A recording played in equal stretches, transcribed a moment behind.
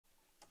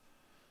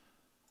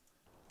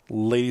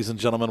Ladies and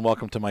gentlemen,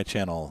 welcome to my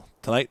channel.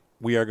 Tonight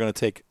we are going to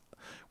take,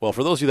 well,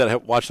 for those of you that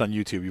have watched on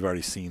YouTube, you've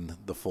already seen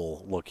the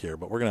full look here,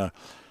 but we're going to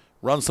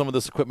run some of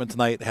this equipment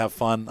tonight, have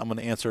fun. I'm going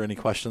to answer any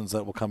questions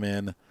that will come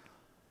in.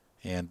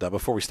 And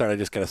before we start, I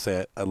just got to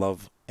say I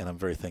love and I'm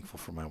very thankful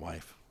for my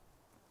wife.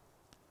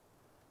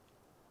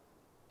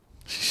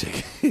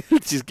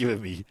 She's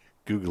giving me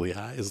googly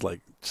eyes like,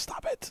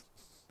 stop it.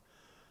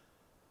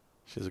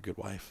 She's a good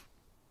wife,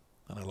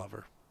 and I love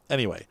her.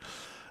 Anyway,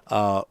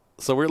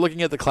 so we're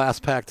looking at the Claas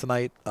pack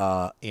tonight,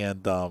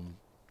 and a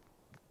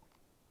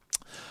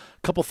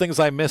couple things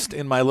I missed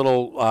in my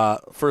little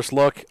first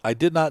look. I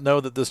did not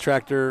know that this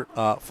tractor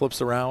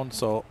flips around,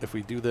 so if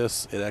we do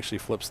this, it actually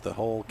flips the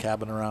whole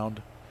cabin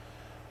around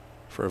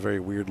for a very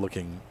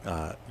weird-looking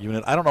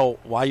unit. I don't know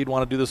why you'd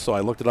want to do this, so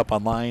I looked it up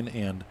online,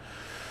 and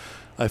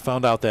I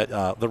found out that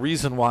the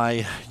reason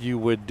why you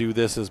would do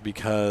this is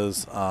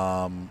because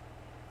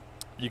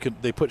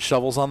they put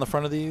shovels on the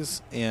front of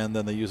these, and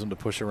then they use them to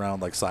push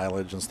around like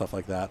silage and stuff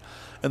like that.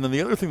 And then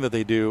the other thing that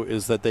they do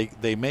is that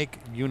they make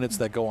units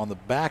that go on the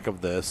back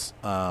of this,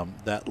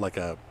 that like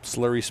a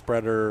slurry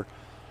spreader.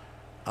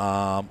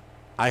 I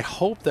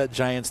hope that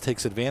Giants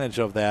takes advantage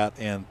of that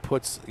and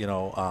puts,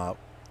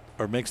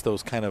 or makes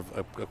those kind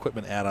of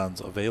equipment add-ons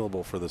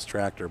available for this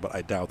tractor, but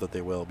I doubt that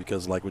they will,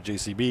 because like with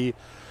JCB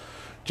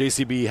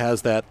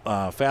has that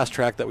fast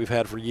track that we've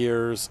had for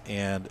years,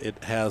 and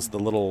it has the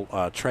little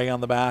tray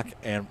on the back,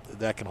 and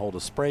that can hold a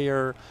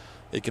sprayer,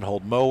 it can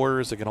hold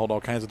mowers, it can hold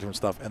all kinds of different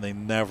stuff, and they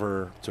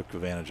never took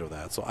advantage of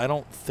that. So I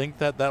don't think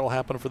that will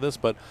happen for this,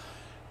 but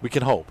we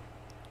can hope.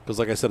 Because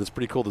like I said, it's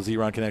pretty cool. The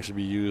Xeron can actually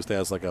be used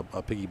as like a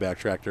piggyback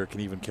tractor. It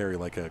can even carry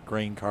like a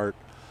grain cart.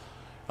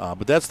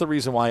 But that's the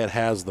reason why it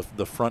has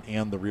the front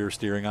and the rear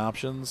steering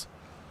options.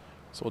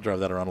 So we'll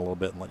drive that around a little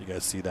bit and let you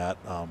guys see that.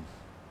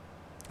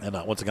 And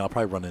once again, I'll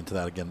probably run into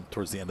that again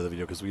towards the end of the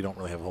video because we don't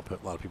really have a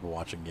lot of people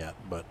watching yet.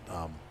 But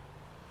I'm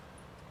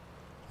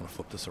going to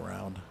flip this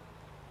around.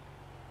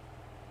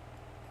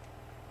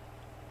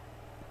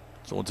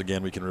 So once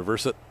again, we can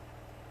reverse it.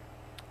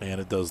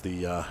 And it does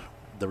the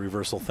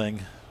reversal thing.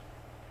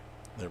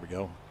 There we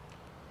go.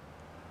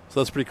 So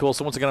that's pretty cool.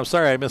 So once again, I'm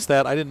sorry I missed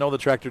that. I didn't know the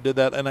tractor did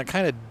that. And I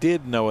kind of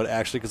did know it,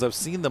 actually, because I've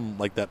seen them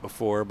like that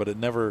before, but I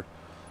never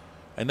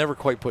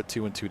quite put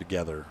two and two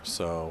together.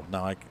 So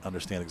now I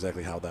understand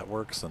exactly how that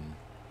works, and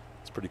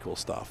it's pretty cool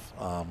stuff.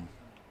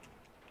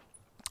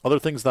 Other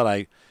things that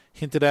I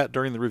hinted at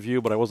during the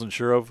review, but I wasn't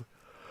sure of,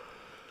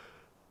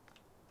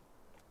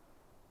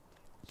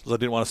 because I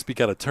didn't want to speak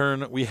out of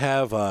turn. We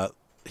have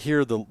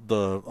here the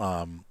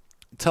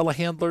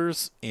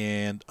telehandlers,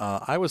 and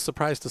I was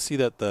surprised to see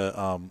that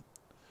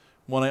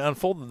when I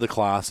unfolded the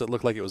Claas, it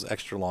looked like it was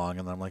extra long,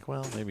 and I'm like,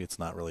 well, maybe it's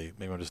not really.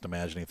 Maybe I'm just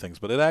imagining things,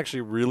 but it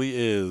actually really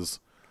is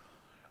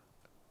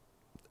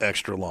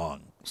extra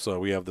long. So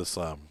we have this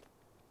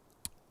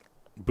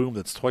boom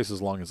that's twice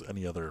as long as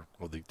any other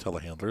of the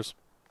telehandlers,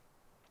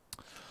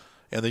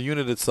 and the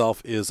unit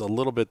itself is a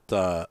little bit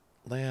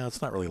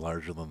it's not really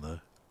larger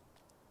than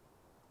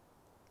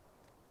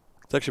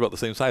it's actually about the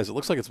same size. It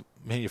looks like it's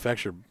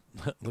manufactured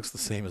it looks the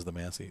same as the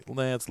Massey.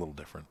 It's a little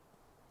different.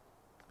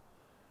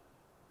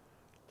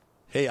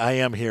 Hey, I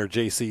am here,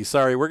 JC.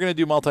 Sorry, we're going to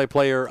do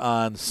multiplayer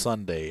on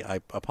Sunday.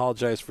 I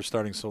apologize for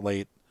starting so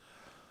late.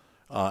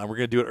 And we're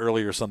going to do it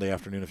earlier Sunday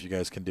afternoon if you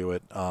guys can do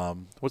it.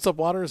 What's up,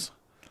 Waters?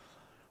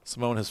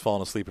 Simone has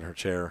fallen asleep in her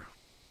chair.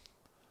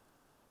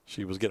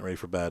 She was getting ready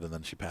for bed, and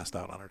then she passed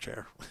out on her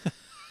chair.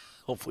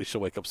 Hopefully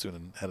she'll wake up soon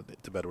and head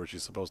to bed where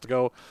she's supposed to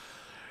go.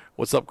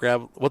 What's up,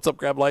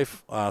 Grab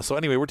Life? So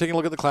anyway, we're taking a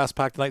look at the Claas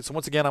pack tonight. So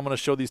once again, I'm going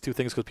to show these two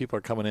things because people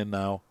are coming in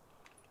now.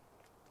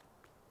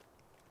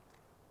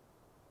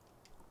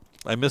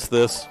 I missed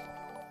this.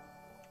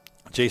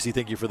 JC,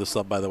 thank you for the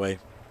sub, by the way.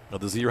 Now,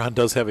 the Xeron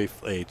does have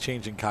a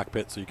changing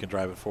cockpit, so you can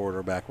drive it forward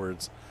or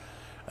backwards.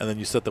 And then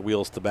you set the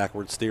wheels to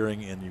backward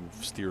steering, and you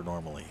steer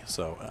normally.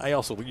 So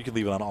you can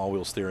leave it on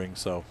all-wheel steering.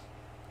 So,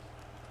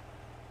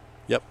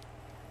 yep,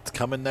 it's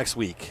coming next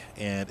week.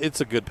 And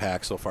it's a good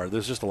pack so far.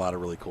 There's just a lot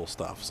of really cool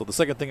stuff. So the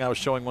second thing I was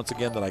showing, once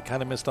again, that I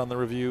kind of missed on the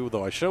review,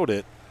 though I showed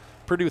it.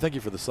 Purdue, thank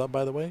you for the sub,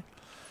 by the way.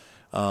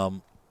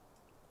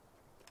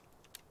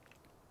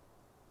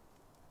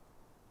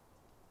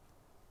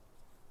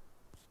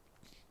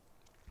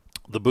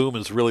 The boom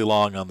is really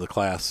long on the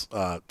Claas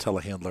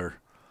telehandler.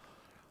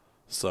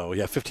 So,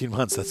 yeah, 15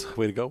 months. That's the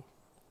way to go.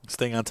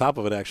 Staying on top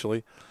of it,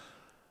 actually.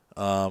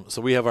 So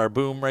we have our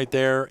boom right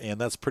there,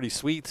 and that's pretty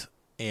sweet.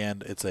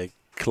 And it's a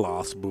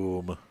Claas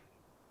boom.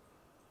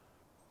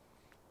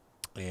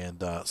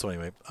 And so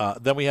anyway,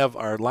 then we have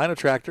our line of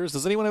tractors.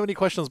 Does anyone have any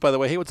questions, by the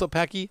way? Hey, what's up,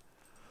 Packy?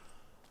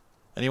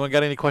 Anyone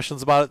got any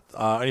questions about it?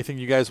 Anything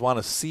you guys want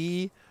to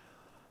see?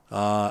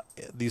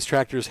 These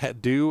tractors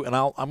do, and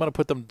I'm going to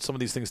put some of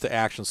these things to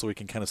action so we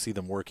can kind of see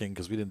them working,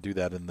 because we didn't do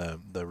that in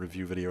the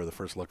review video or the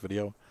first look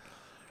video.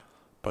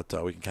 But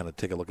we can kind of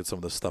take a look at some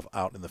of this stuff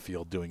out in the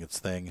field doing its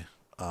thing.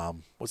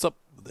 What's up?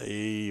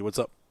 Hey, what's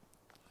up?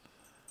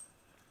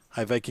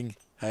 Hi, Viking.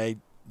 Hi,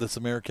 This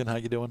American. How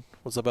you doing?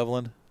 What's up,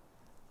 Evelyn?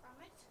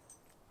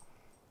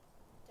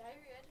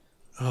 Diarrhea.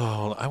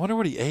 Oh, I wonder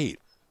what he ate.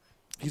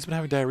 He's been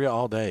having diarrhea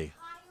all day.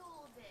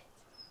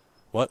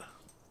 What?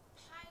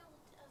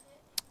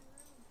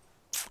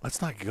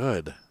 That's not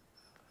good.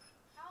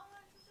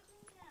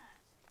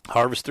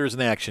 Harvesters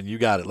in action. You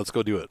got it. Let's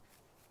go do it.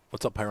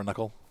 What's up, Pyro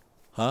Knuckle?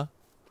 Huh?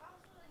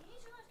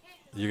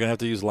 You're going to have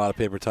to use a lot of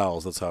paper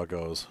towels. That's how it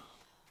goes.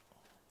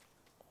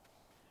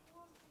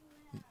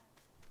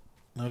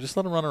 No, just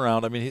let him run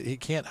around. I mean, he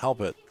can't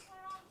help it.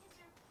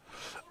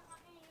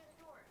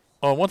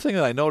 Oh, one thing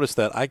that I noticed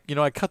that I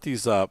cut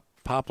these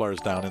poplars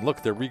down, and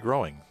look, they're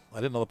regrowing. I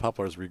didn't know the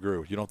poplars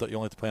regrew. You only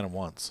have to plant them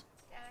once.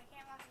 Yeah, I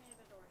can't walk into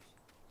the doors.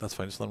 That's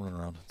fine. Just let them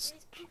run around.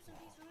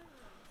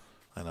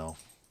 I know.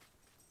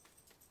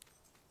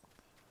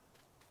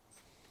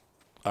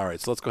 All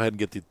right, so let's go ahead and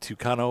get the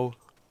Tucano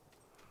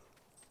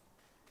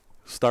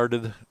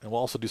started, and we'll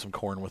also do some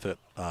corn with it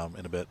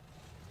in a bit.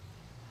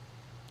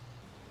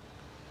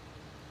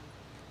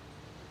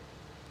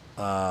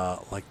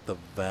 Like the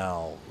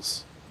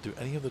valves. Do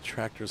any of the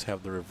tractors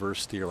have the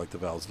reverse steer like the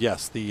valves?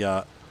 Yes.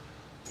 The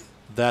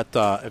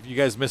if you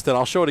guys missed it,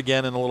 I'll show it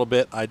again in a little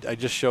bit. I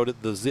just showed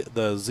it. The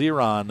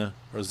Xeron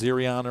or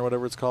Xerion or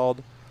whatever it's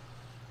called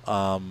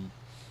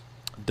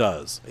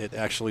does. It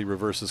actually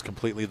reverses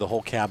completely. The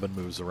whole cabin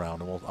moves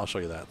around, and I'll show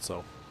you that.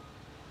 So.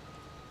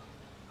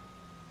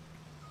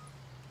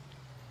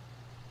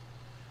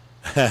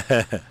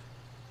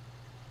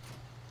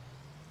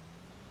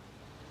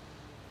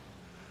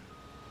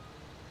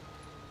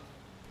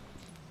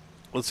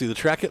 Let's see the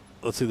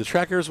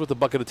trackers with the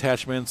bucket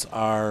attachments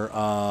are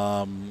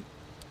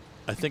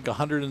I think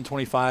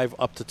 125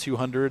 up to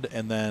 200,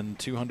 and then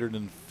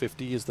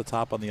 250 is the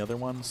top on the other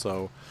one.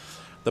 So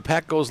the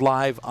pack goes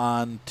live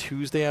on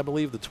Tuesday, I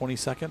believe, the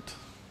 22nd.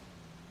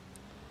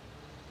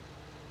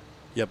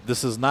 Yep,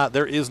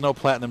 there is no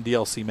Platinum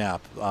DLC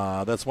map.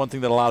 That's one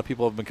thing that a lot of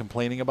people have been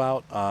complaining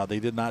about. They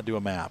did not do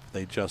a map.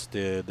 They just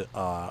did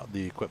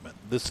the equipment.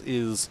 This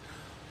is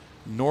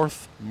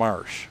North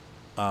Marsh.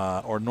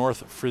 Or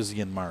North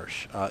Frisian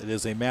Marsh. It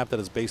is a map that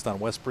is based on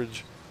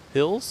Westbridge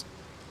Hills.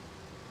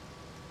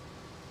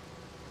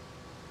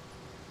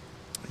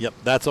 Yep,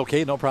 that's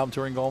okay. No problem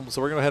touring home.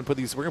 So we're going to go ahead and put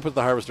these. We're going to put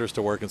the harvesters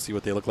to work and see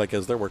what they look like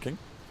as they're working.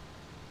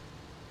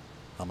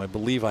 I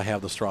believe I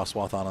have the straw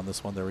swath on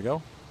this one. There we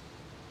go.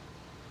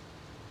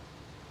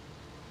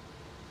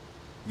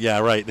 Yeah,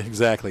 right.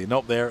 Exactly.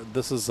 Nope. There.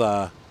 This is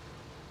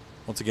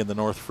once again the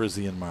North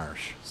Frisian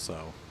Marsh.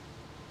 So.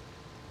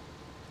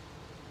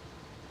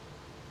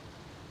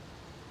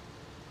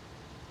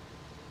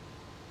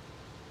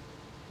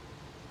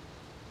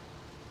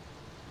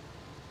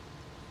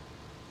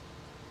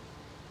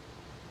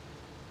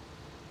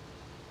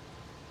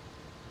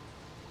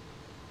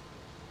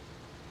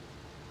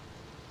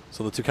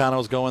 So the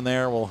Tucano's going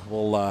there.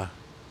 We'll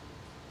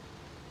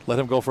let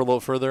him go for a little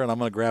further, and I'm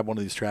going to grab one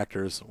of these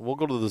tractors. We'll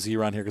go to the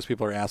Xeron here because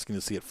people are asking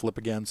to see it flip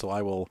again. So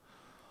I will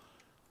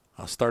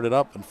start it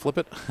up and flip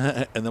it,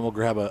 and then we'll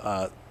grab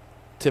a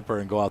tipper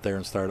and go out there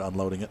and start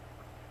unloading it.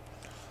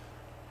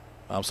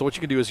 So what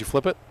you can do is you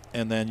flip it,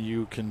 and then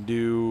you can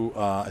do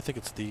I think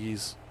it's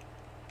these.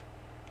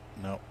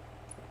 No,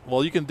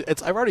 well you can.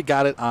 I've already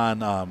got it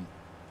on.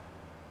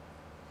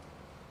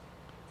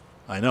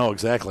 I know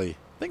exactly.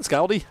 Thanks,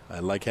 Goldie. I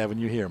like having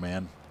you here,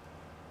 man.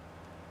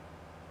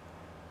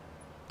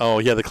 Oh,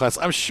 yeah, the Claas.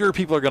 I'm sure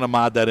people are going to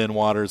mod that in,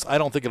 Waters. I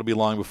don't think it'll be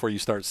long before you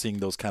start seeing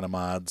those kind of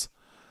mods.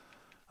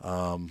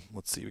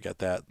 Let's see. We got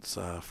that. It's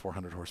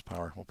 400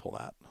 horsepower. We'll pull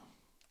that.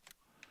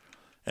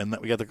 And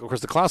we got, of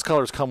course, the Claas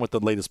colors come with the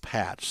latest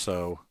patch.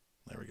 So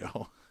there we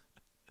go.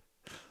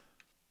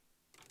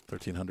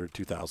 1,300,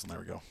 2,000. There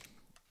we go.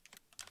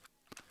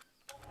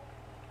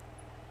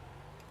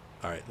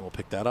 All right, we'll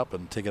pick that up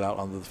and take it out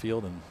onto the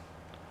field and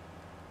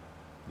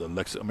the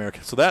Lex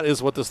American. So that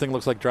is what this thing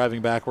looks like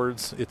driving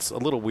backwards. It's a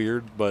little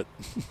weird, but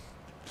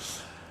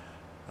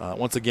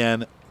once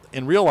again,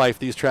 in real life,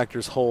 these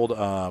tractors hold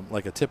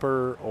like a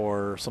tipper,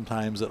 or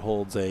sometimes it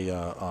holds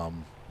a.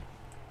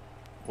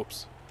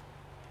 Whoops!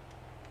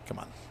 Come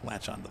on,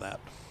 latch onto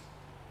that.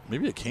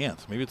 Maybe it can't.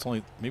 Maybe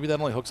that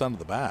only hooks onto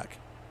the back.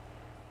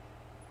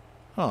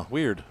 Huh?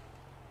 Weird.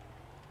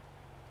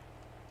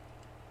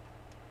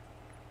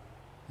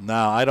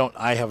 No,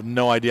 I have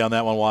no idea on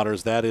that one,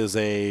 Waters. That is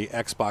a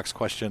Xbox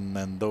question,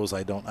 and those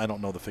I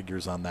don't know the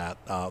figures on that.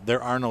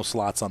 There are no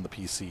slots on the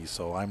PC,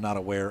 so I'm not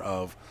aware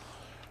of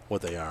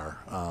what they are.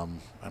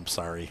 I'm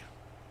sorry.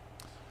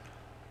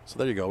 So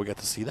there you go. We got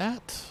to see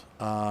that,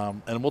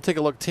 and we'll take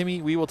a look.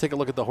 Timmy, we will take a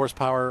look at the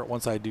horsepower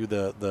once I do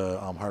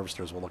the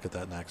harvesters. We'll look at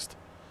that next.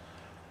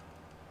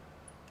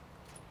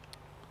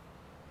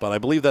 But I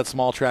believe that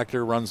small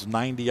tractor runs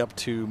 90 up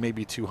to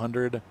maybe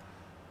 200.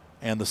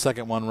 And the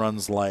second one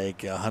runs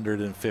like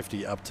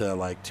 150 up to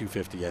like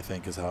 250, I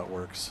think, is how it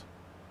works.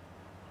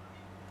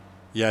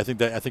 Yeah, I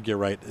think you're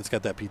right. It's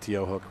got that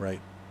PTO hook, right?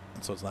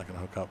 And so it's not going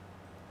to hook up.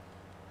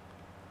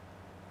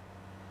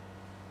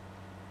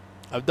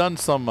 I've done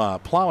some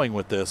plowing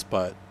with this,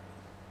 but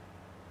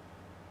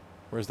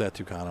where's that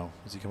Tucano?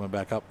 Is he coming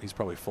back up? He's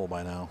probably full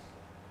by now.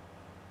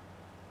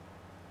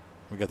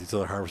 We got these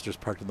other harvesters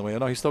parked in the way. Oh,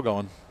 no, he's still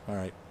going. All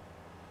right.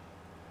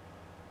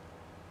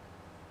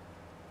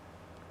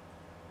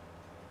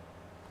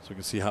 we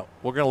can see how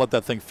we're going to let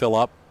that thing fill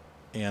up,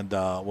 and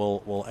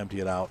we'll empty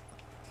it out.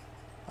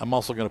 I'm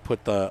also going to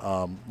put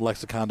the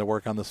lexicon to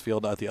work on this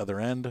field at the other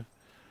end,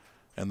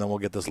 and then we'll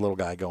get this little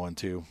guy going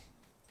too.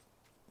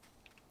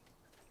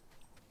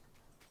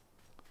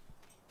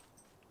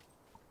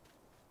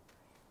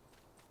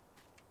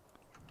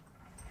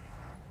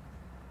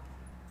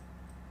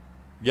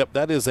 Yep,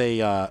 that is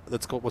a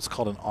that's what's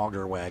called an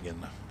auger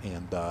wagon,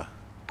 and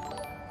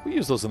we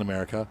use those in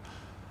America.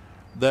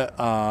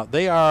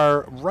 They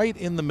are right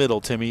in the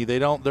middle, Timmy.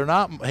 They're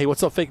not. Hey,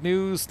 what's up, fake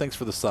news? Thanks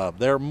for the sub.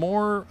 They're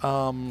more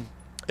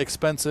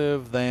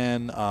expensive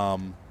than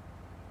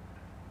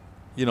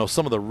you know,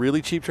 some of the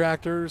really cheap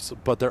tractors,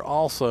 but they're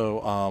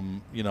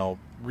also you know,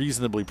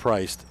 reasonably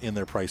priced in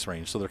their price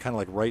range. So they're kind of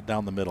like right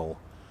down the middle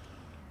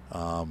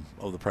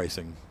of the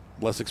pricing.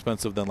 Less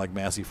expensive than like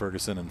Massey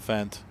Ferguson and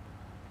Fendt.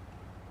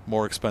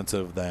 More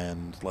expensive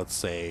than, let's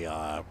say,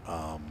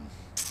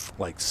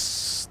 like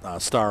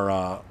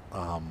Star,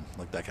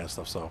 like that kind of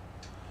stuff. So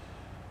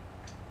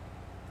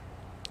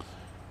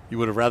you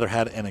would have rather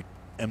had an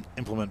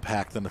implement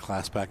pack than the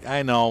Claas pack.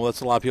 I know, that's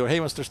a lot of people. Hey,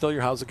 Mr.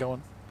 Stillier, how's it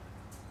going?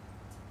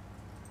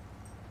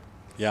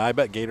 Yeah, I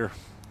bet Gator.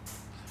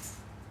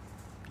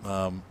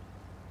 Oh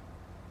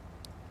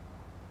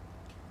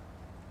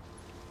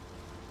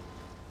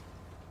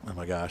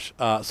my gosh.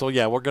 So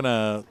yeah, we're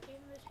gonna.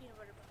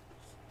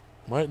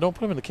 Why, don't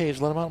put him in the cage.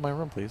 Let him out of my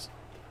room, please.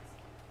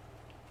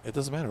 It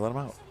doesn't matter. Let him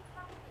out.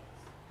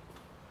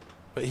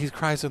 But he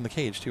cries in the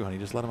cage too, honey.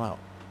 Just let him out.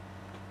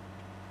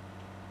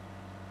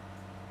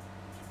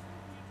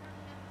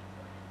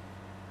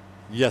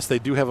 Yes, they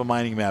do have a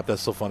mining map.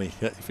 That's so funny.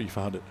 If you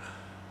found it.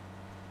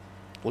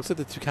 Looks like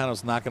the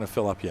Tucano's not going to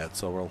fill up yet,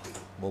 so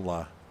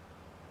we'll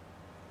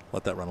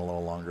let that run a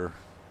little longer.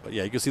 But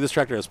yeah, you can see this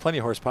tractor has plenty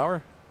of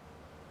horsepower.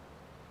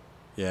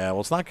 Yeah, well,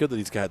 it's not good that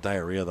he's got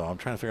diarrhea though. I'm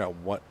trying to figure out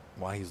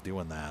why he's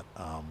doing that.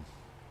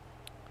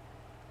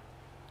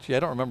 Gee, I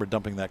don't remember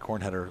dumping that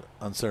corn header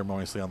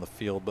unceremoniously on the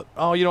field, but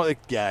oh, you know,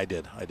 yeah, I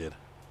did.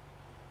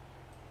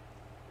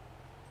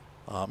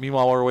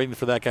 Meanwhile, we're waiting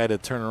for that guy to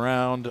turn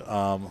around.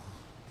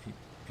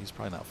 He's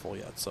probably not full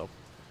yet, so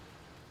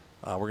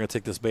we're going to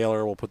take this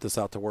baler. We'll put this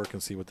out to work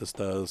and see what this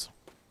does.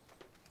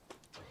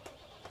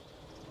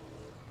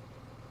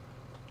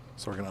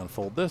 So we're going to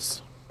unfold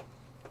this.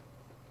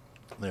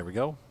 There we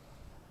go.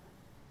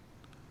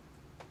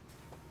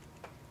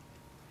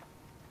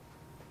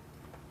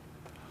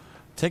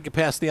 Tank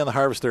capacity on the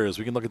harvesters.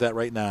 We can look at that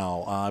right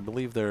now. I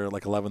believe they're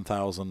like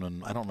 11,000,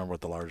 and I don't remember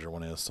what the larger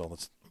one is, so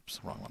let's,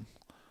 oops, wrong one.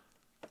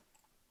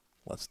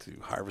 Let's do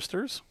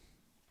harvesters.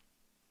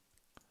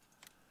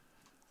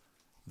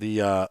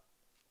 The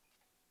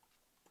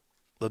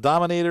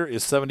Dominator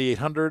is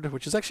 7,800,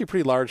 which is actually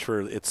pretty large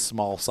for its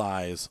small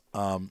size.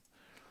 The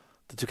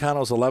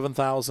Tucano is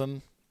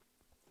 11,000,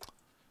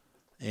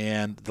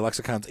 and the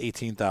Lexicon's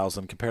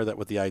 18,000. Compare that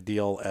with the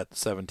Ideal at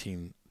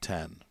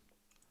 1,710.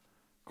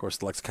 Of course,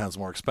 the Lexicon's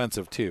more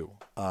expensive too.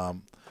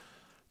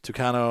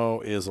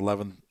 Tucano is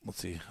 11. Let's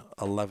see,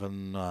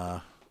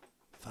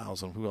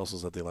 11,000. Who else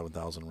is at the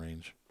 11,000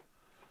 range?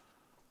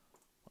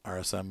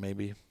 RSM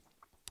maybe.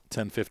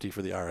 1050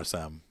 for the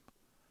RSM.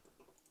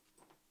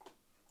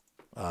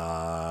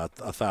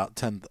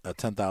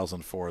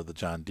 10,000 for the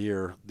John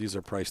Deere. These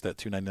are priced at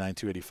 $299,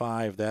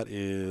 $285. That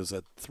is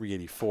at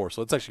 $384.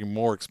 So it's actually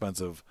more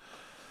expensive.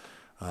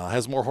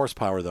 Has more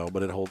horsepower though,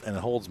 but it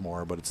holds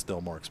more, but it's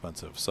still more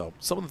expensive. So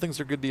some of the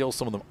things are good deals,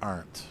 some of them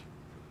aren't.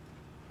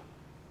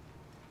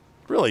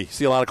 Really,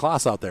 see a lot of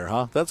Claas out there,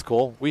 huh? That's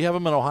cool. We have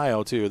them in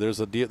Ohio too. There's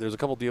a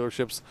couple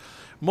dealerships.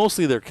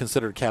 Mostly they're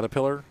considered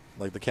Caterpillar,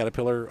 like the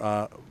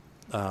Caterpillar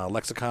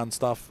Lexicon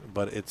stuff,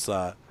 but it's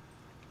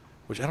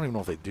which I don't even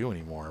know if they do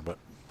anymore, but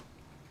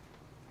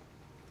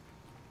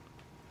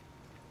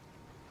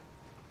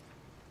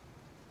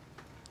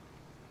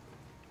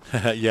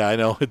yeah, I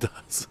know it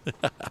does.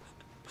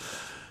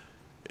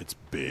 It's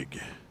big,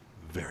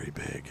 very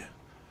big.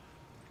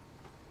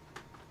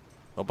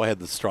 Hope I had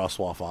the straw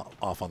swap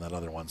off on that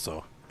other one.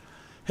 So,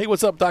 hey,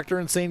 what's up, Dr.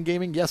 Insane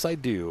Gaming? Yes, I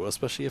do,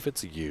 especially if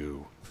it's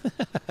you.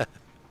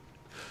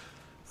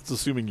 That's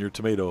assuming you're a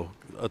tomato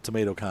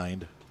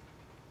kind.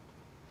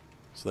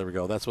 So there we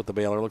go. That's what the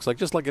baler looks like,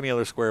 just like any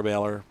other square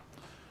baler.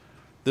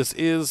 This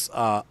is,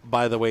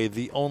 by the way,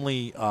 the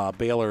only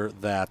baler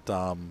that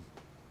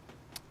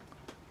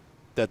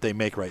that they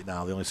make right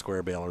now. The only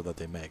square baler that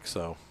they make.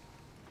 So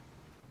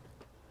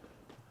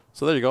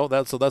there you go.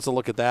 That's a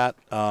look at that.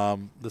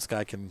 This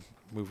guy can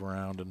move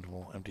around, and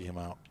we'll empty him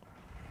out.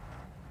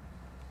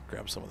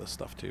 Grab some of this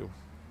stuff too.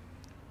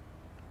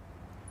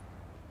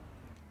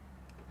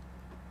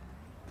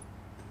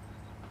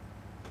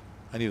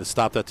 I need to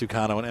stop that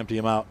Tucano and empty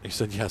him out. He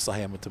said, yes, I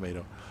am a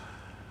tomato.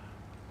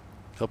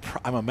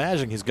 I'm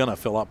imagining he's going to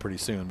fill up pretty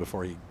soon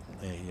before he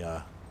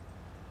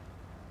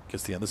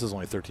gets to the end. This is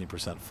only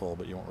 13% full,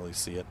 but you won't really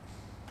see it.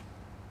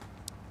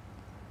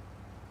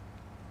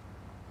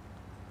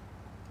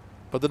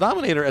 But the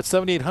Dominator at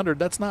 7,800,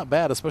 that's not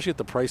bad, especially at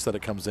the price that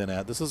it comes in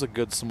at. This is a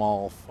good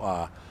small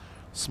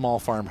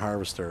farm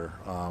harvester.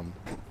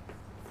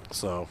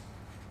 So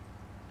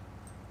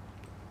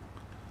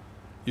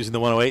Using the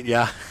 108,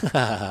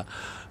 yeah.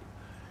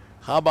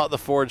 How about the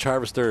forage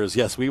harvesters?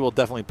 Yes, we will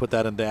definitely put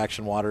that into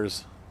action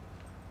waters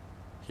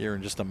here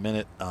in just a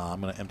minute.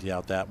 I'm going to empty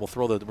out that. We're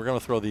going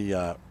to throw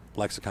the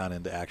lexicon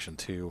into action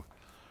too.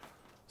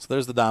 So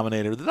there's the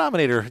Dominator. The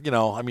Dominator, you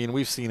know, I mean,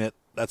 we've seen it.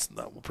 That's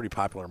a pretty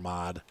popular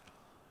mod.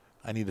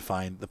 I need to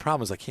find. The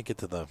problem is I can't get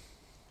to the.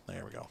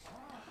 There we go.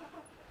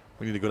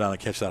 We need to go down and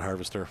catch that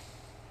harvester.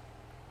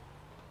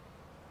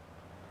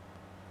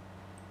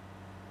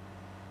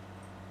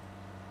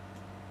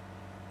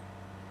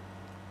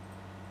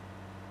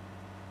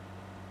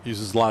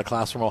 Uses a lot of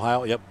Claas from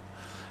Ohio. Yep.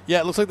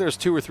 Yeah, it looks like there's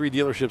 2 or 3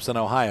 dealerships in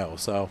Ohio.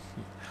 So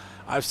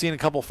I've seen a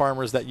couple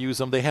farmers that use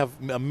them. They have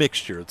a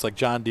mixture. It's like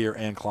John Deere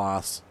and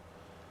Claas.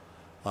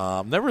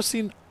 Never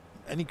seen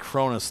any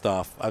Krona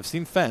stuff. I've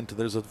seen Fendt.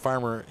 There's a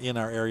farmer in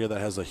our area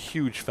that has a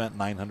huge Fendt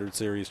 900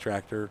 series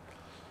tractor.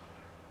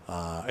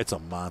 It's a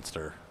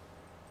monster.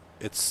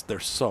 They're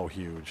so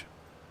huge.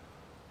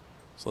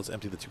 So let's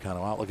empty the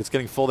Tucano out. Look, it's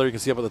getting full there. You can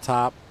see up at the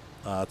top.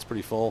 It's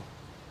pretty full.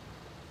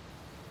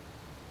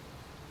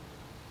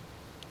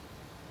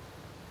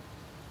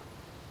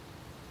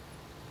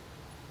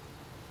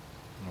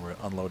 And we're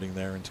unloading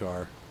there into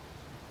our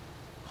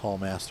Hall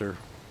Master.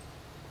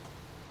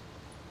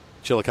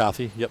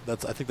 Chillicothe. Yep, I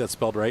think that's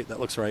spelled right. That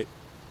looks right.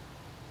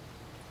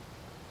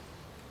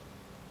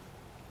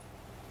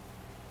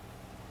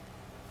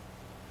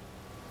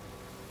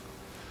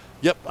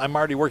 Yep, I'm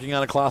already working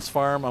on a Claas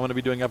farm. I'm going to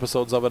be doing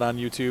episodes of it on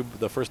YouTube.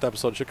 The first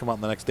episode should come out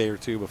in the next day or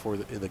two before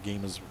the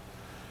game is,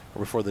 or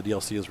before the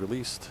DLC is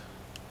released.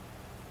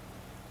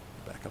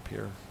 Back up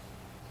here.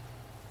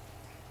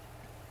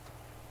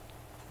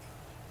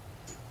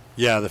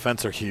 Yeah, the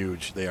Fendts are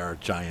huge. They are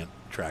giant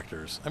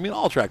tractors. I mean,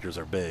 all tractors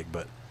are big,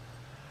 but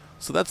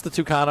so that's the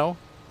Tucano.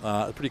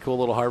 A pretty cool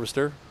little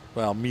harvester.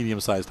 Well,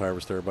 medium-sized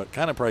harvester, but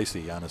kind of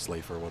pricey,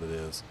 honestly, for what it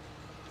is.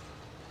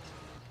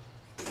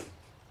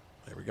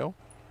 There we go.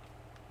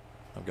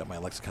 I've got my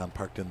lexicon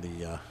parked in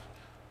the,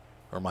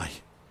 or my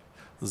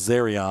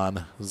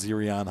Zerion,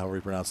 however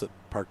you pronounce it,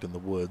 parked in the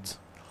woods.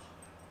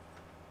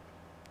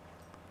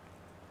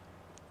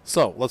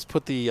 So let's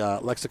put the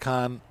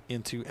lexicon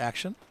into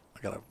action.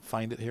 I gotta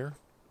find it here.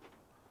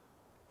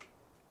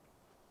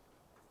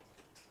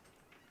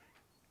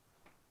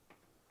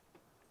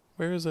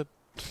 Where is it?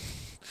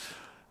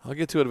 I'll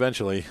get to it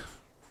eventually.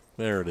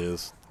 There it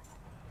is.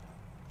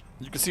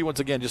 You can see once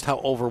again just how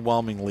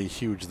overwhelmingly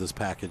huge this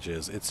package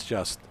is. It's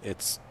just,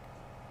 it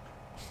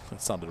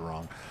sounded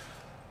wrong.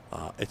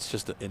 It's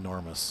just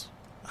enormous.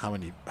 How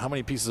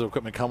many pieces of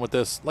equipment come with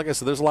this? Like I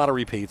said, there's a lot of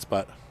repeats,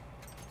 but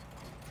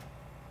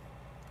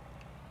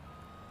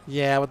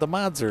yeah, but the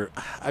mods are,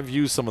 I've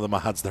used some of the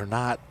mods. They're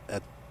not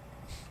at,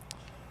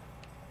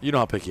 you know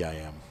how picky I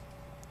am.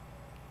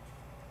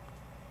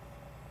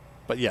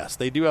 But yes,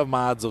 they do have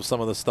mods of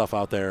some of the stuff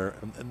out there,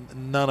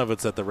 and none of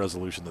it's at the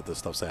resolution that this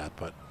stuff's at,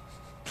 but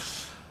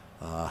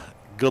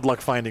good luck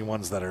finding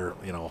ones that are,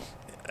 you know,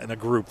 in a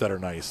group that are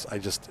nice.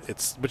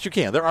 But you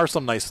can. There are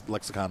some nice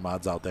lexicon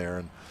mods out there,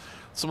 and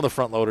some of the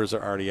front loaders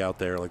are already out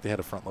there. Like they had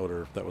a front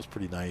loader that was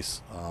pretty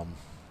nice.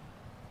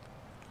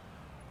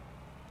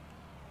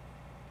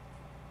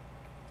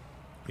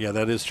 Yeah,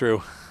 that is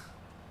true.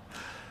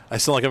 I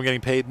sound like I'm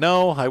getting paid.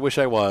 No, I wish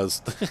I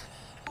was.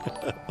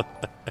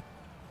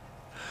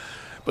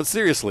 But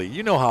seriously,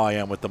 you know how I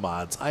am with the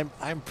mods.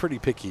 I'm pretty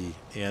picky,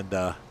 and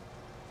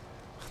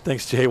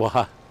thanks,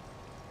 Jaywa.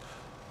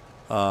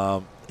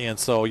 And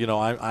so, you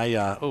know,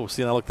 oh,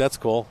 see, now look, that's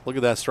cool. Look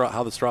at that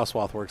how the straw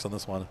swath works on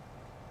this one.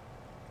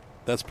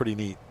 That's pretty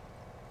neat.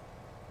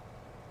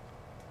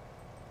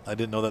 I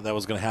didn't know that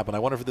was going to happen. I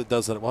wonder if it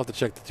does that. We'll have to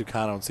check the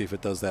Tucano and see if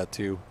it does that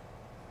too.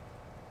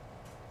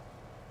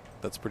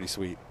 That's pretty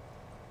sweet.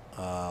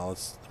 We're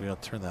going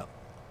to turn that.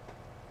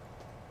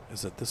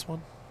 Is it this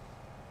one?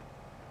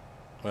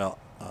 Well,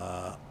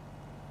 how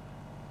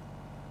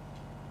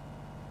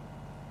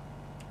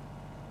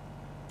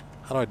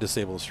do I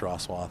disable the straw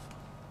swath?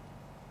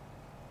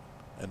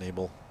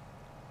 Enable.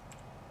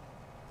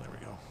 There we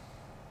go.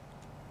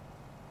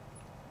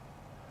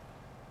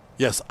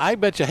 Yes, I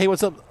bet you. Hey,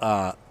 what's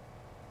up,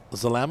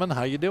 Zalaman?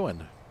 How you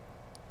doing?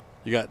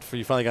 You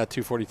finally got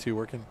 242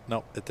 working?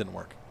 No, it didn't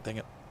work. Dang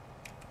it.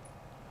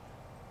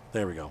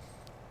 There we go.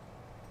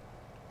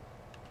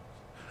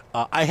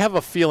 I have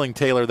a feeling,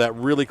 Taylor, that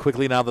really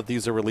quickly now that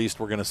these are released,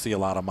 we're going to see a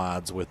lot of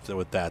mods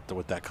with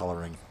that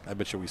coloring. I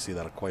bet you we see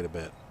that quite a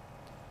bit.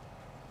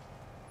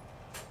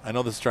 I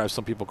know this drives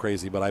some people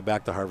crazy, but I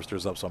back the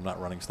harvesters up so I'm not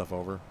running stuff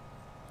over.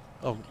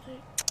 Oh,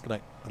 good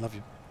night. I love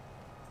you.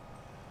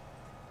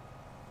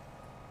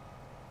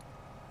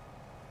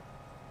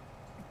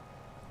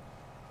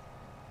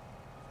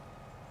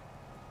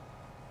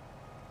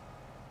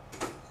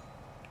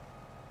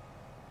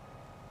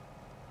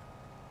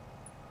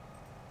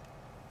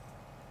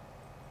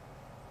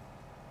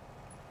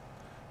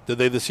 Did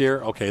they this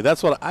year? Okay,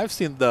 that's what I've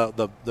seen.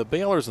 The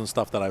balers and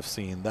stuff that I've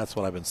seen, that's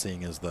what I've been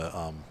seeing is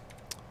the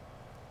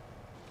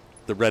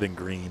red and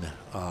green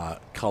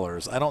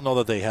colors. I don't know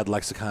that they had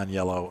Lexicon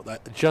yellow.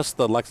 Just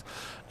the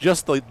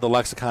the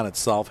Lexicon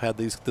itself had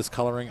this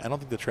coloring. I don't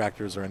think the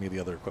tractors or any of the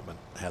other equipment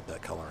had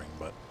that coloring,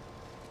 but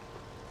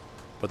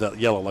that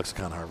yellow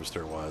Lexicon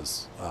harvester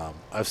was.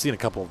 I've seen a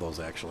couple of those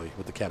actually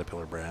with the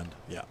Caterpillar brand.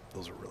 Yeah,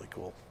 those are really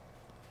cool.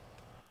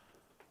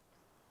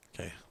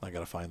 Okay, I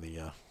gotta find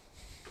the.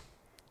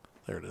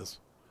 There it is.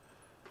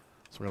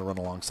 So we're gonna run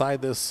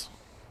alongside this.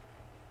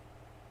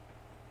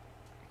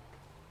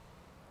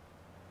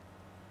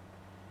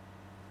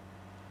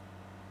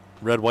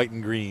 Red, white,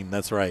 and green.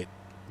 That's right.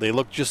 They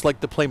look just like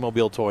the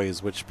Playmobil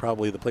toys, which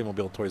probably the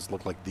Playmobil toys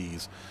look like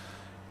these.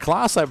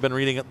 Claas, I've been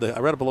reading. I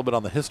read up a little bit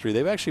on the history.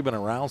 They've actually been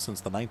around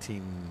since the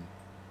 1910s,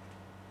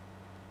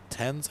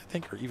 I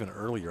think, or even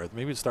earlier.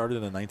 Maybe it started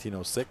in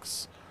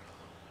 1906.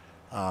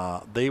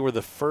 They were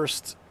the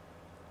first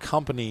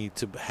company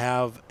to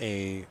have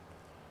a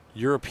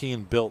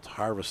European-built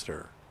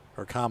harvester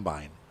or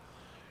combine.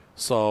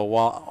 So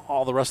while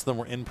all the rest of them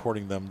were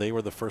importing them, they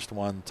were the first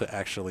one to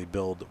actually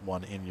build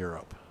one in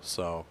Europe.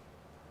 So,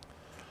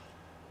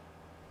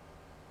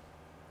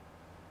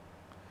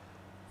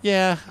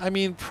 yeah, I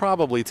mean,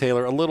 probably,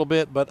 Taylor, a little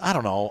bit, but I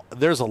don't know.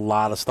 There's a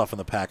lot of stuff in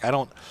the pack.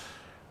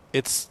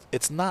 It's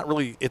not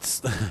really,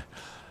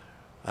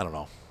 I don't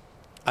know.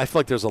 I feel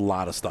like there's a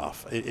lot of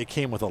stuff. It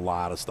came with a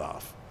lot of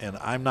stuff. And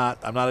I'm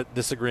not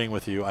disagreeing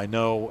with you. I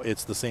know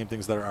it's the same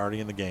things that are already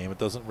in the game. It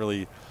doesn't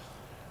really...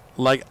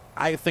 Like,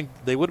 I think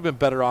they would have been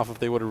better off if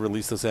they would have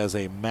released this as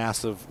a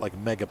massive, like,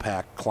 mega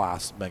pack,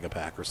 Claas mega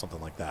pack or something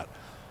like that,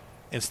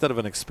 instead of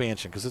an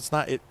expansion. Because it's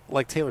not,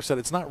 like Taylor said,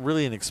 it's not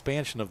really an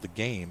expansion of the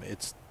game.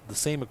 It's the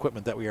same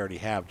equipment that we already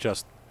have,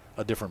 just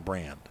a different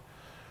brand.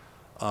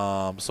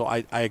 So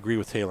I agree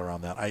with Taylor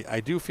on that. I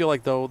do feel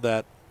like, though,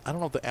 that, I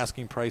don't know if the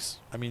asking price,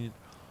 I mean,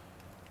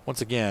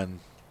 once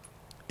again,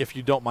 if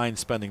you don't mind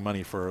spending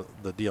money for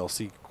the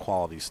DLC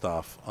quality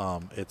stuff,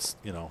 it's,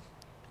 you know,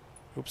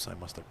 oops, I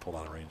must have pulled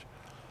out of range.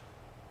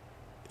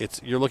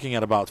 You're looking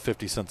at about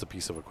 50 cents a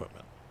piece of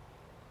equipment.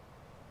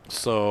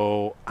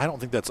 So I don't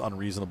think that's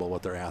unreasonable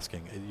what they're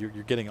asking.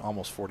 You're getting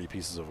almost 40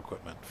 pieces of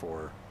equipment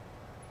for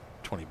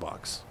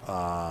 $20.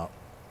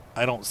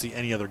 I don't see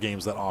any other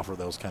games that offer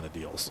those kind of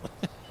deals.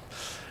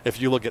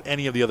 If you look at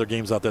any of the other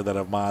games out there that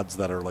have mods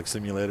that are like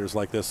simulators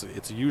like this,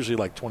 it's usually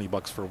like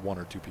 $20 for 1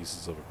 or 2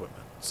 pieces of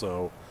equipment.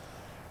 So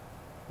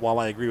while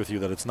I agree with you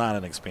that it's not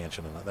an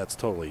expansion, and that's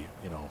totally,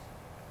 you know,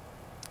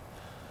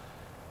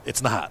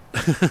 it's not.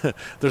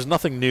 There's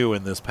nothing new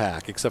in this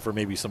pack except for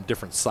maybe some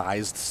different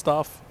sized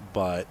stuff,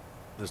 but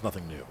there's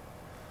nothing new.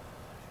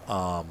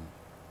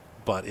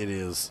 But it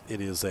is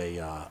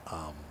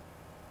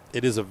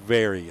a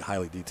very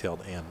highly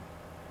detailed and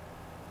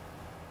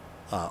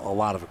a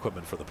lot of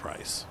equipment for the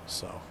price.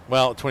 So,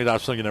 well, $20 for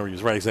something you never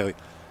use, right? Exactly.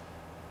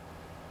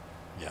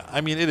 Yeah,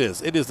 I mean it is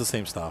the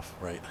same stuff,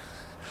 right?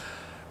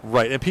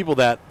 Right, and people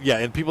that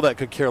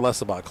could care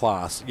less about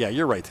Claas. Yeah,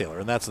 you're right, Taylor,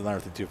 and that's another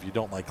thing too. If you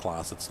don't like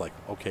Claas, it's like,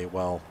 okay,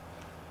 well,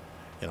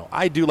 you know,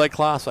 I do like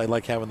Claas. I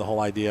like having the whole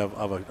idea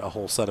of a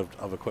whole set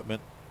of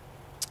equipment.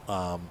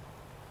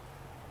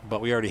 But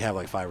we already have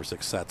like 5 or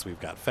 6 sets. We've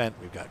got Fendt,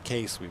 we've got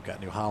Case, we've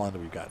got New Holland,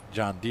 we've got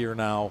John Deere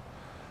now,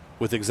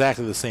 with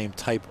exactly the same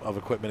type of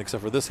equipment,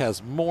 except for this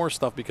has more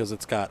stuff because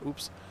it's got,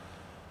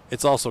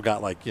 it's also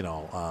got like, you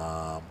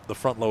know, the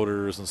front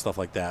loaders and stuff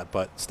like that.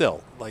 But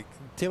still, like,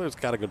 Taylor's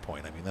got a good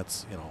point. I mean,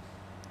 that's, you know,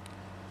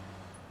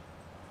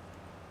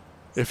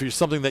 if you're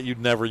something that you'd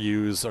never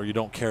use or you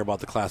don't care about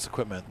the Claas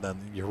equipment,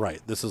 then you're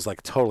right. This is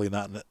like totally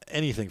not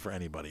anything for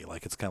anybody.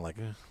 Like, it's kind of like,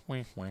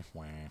 wah, wah,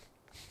 wah.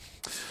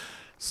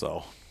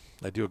 So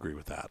I do agree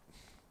with that.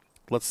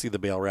 Let's see the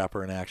bale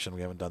wrapper in action.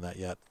 We haven't done that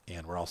yet.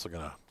 And we're also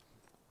going to,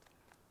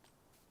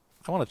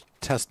 I want to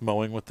test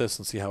mowing with this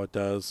and see how it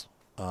does.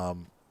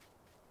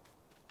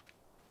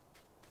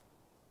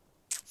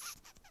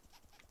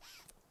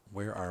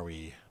 Where are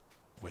we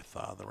with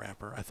the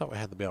wrapper? I thought we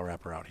had the bale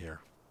wrapper out here.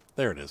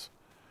 There it is.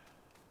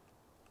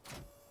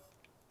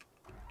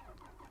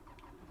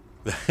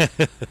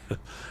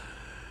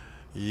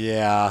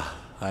 Yeah,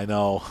 I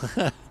know.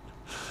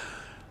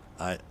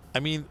 I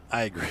mean,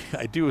 I agree.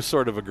 I do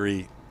sort of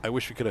agree. I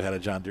wish we could have had a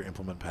John Deere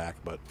implement pack,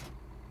 but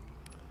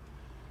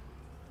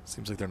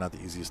seems like they're not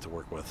the easiest to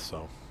work with,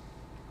 so.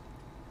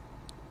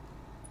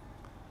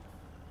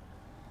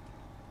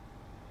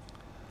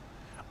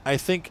 I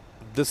think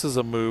this is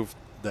a move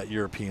that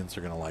Europeans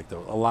are going to like,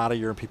 though. A lot of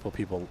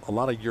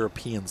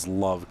Europeans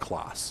love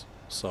Claas.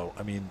 So,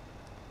 I mean,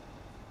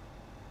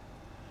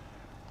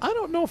 I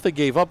don't know if they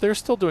gave up. They're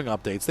still doing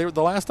updates.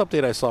 The last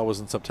update I saw was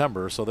in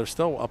September, so they're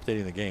still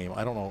updating the game.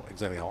 I don't know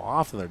exactly how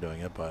often they're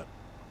doing it, but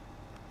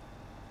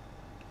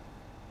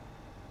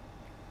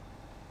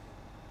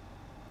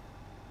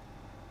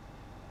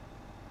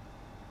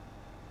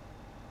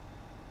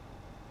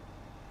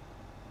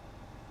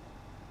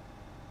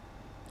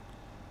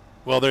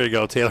well, there you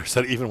go. Taylor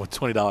said even with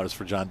 $20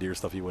 for John Deere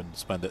stuff, he wouldn't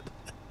spend it.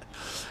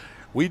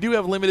 We do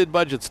have limited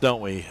budgets,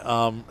 don't we?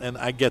 And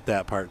I get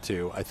that part,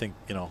 too. I think,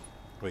 you know,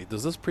 wait,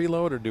 does this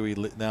preload or do we...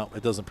 No,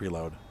 it doesn't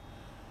preload.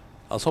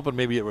 I was hoping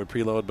maybe it would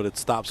preload, but it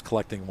stops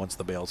collecting once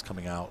the bale's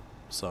coming out.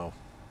 So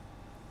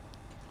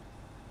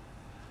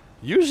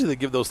usually they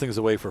give those things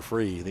away for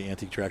free, the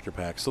antique tractor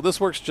packs. So this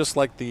works just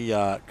like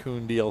the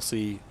Kuhn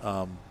DLC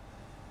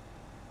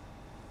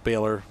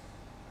baler.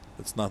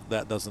 It's not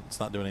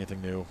doing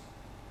anything new.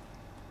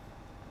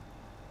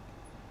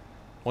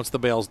 Once the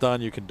bale's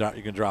done, you can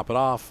drop it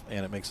off,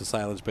 and it makes a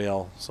silage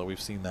bale. So we've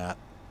seen that.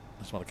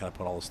 I just want to kind of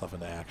put all this stuff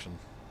into action.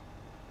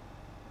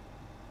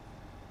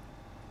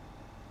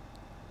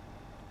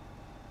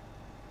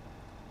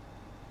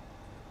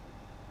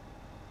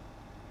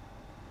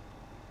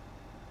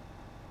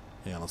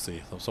 Yeah, let's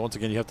see. So once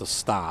again, you have to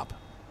stop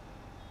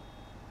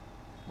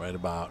right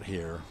about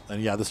here. And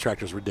yeah, this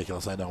tractor's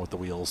ridiculous. I know, with the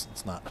wheels.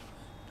 It's not.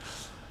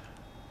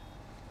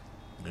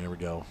 There we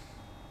go.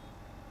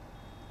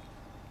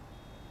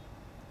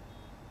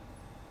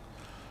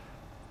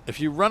 If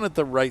you run at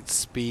the right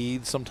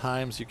speed,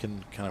 sometimes you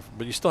can kind of,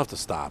 but you still have to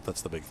stop.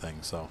 That's the big thing.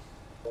 So.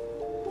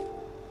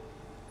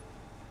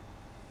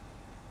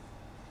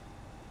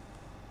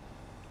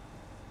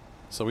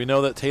 So we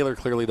know that Taylor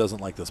clearly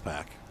doesn't like this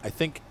pack. I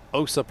think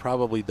Osa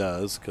probably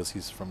does, because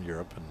he's from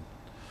Europe, and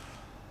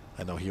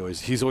I know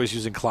he's always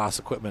using Claas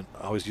equipment,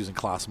 always using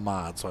Claas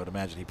mods, so I would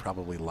imagine he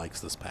probably likes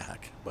this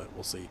pack, but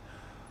we'll see.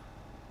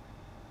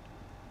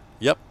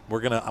 Yep, I'm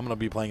gonna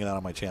be playing it out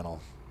on my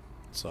channel,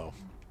 so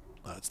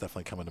it's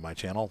definitely coming to my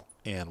channel,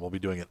 and we'll be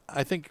doing it.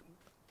 I think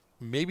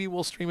maybe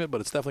we'll stream it,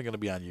 but it's definitely going to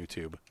be on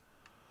YouTube.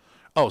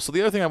 Oh, so the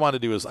other thing I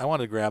wanted to do is I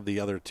wanted to grab the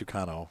other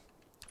Tucano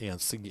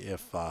and see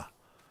if,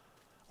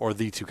 or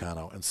the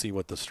Tucano, and see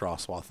what the straw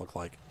swath look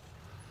like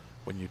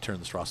when you turn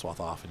the straw swath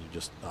off and you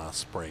just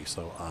spray.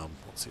 So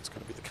let's see, it's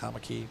going to be the Kama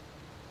key.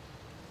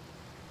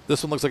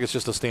 This one looks like it's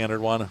just a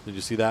standard one. Did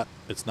you see that?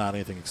 It's not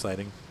anything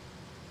exciting.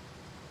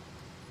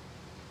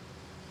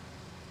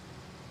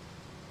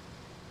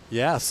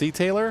 Yeah, see,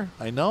 Taylor?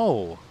 I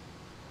know.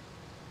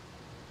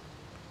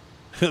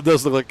 It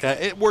does look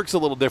like, it works a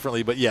little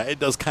differently, but yeah, it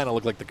does kind of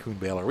look like the Kuhn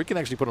baler. We can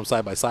actually put them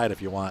side by side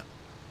if you want.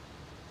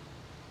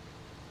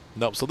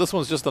 Nope, so this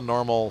one's just a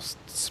normal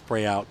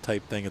spray out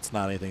type thing. It's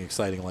not anything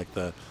exciting like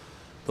the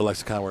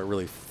Lexicon, where it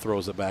really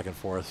throws it back and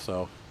forth.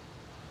 So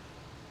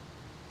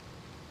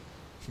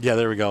yeah,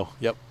 there we go.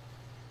 Yep.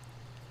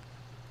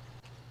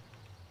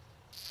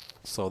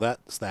 So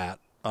that's that.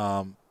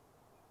 What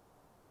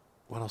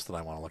else did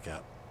I want to look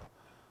at?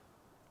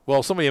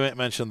 Well, somebody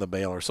mentioned the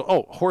baler.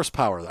 So,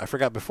 horsepower. I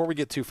forgot, before we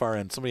get too far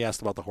in, somebody asked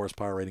about the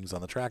horsepower ratings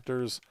on the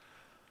tractors.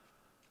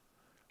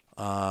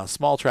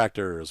 Small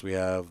tractors. We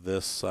have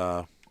this.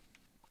 And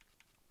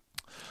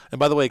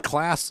by the way,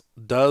 Claas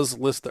does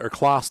list their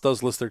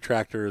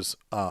tractors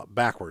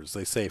backwards.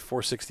 They say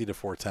 460 to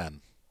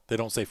 410. They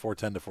don't say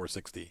 410 to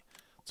 460.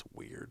 It's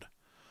weird.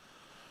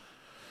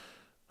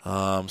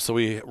 So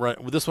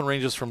this one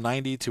ranges from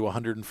 90 to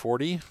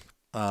 140.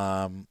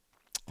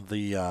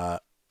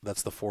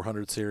 That's the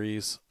 400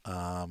 series.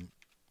 Our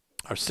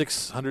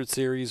 600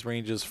 series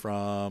ranges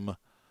from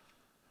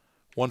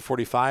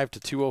 145 to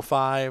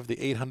 205. The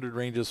 800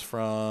 ranges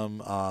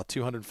from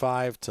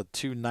 205 to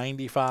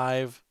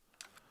 295.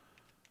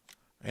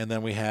 And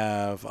then we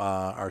have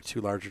our two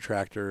larger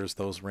tractors.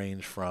 Those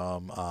range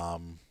from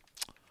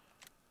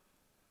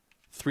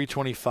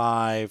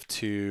 325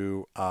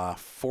 to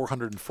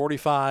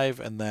 445,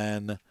 and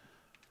then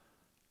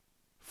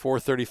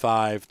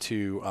 435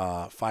 to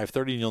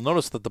 530. And you'll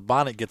notice that the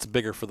bonnet gets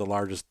bigger for the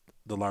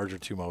larger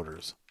two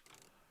motors.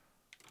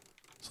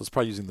 So it's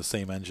probably using the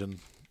same engine.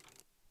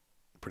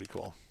 Pretty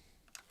cool.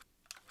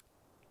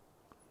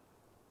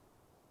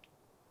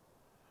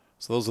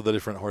 So those are the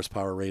different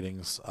horsepower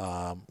ratings.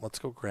 Let's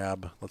go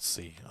grab, let's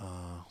see.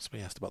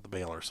 Somebody asked about the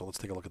baler, so let's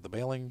take a look at the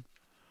baling.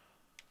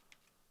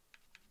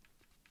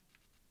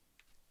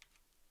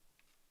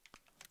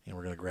 And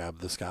we're going to grab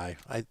this guy.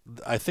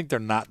 I think they're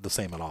not the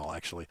same at all,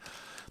 actually.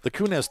 The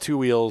Kuhn has two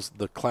wheels.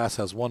 The Claas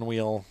has one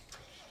wheel.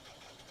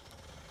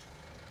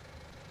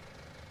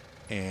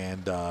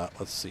 And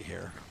let's see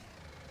here.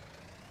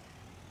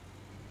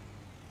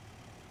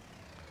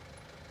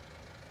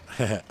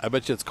 I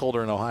bet you it's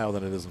colder in Ohio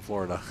than it is in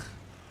Florida.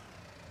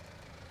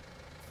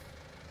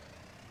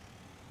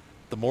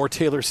 The more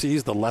Taylor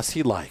sees, the less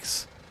he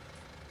likes.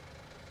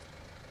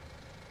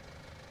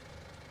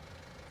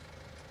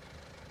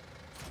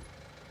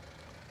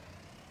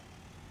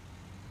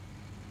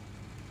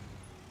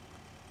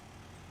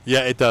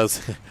 Yeah, it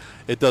does.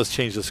 It does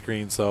change the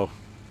screen. So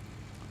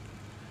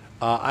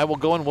I will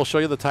go and we'll show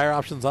you the tire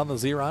options on the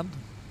Xeron.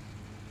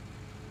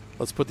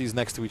 Let's put these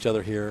next to each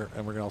other here,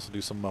 and we're going to also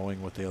do some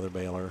mowing with the other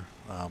baler,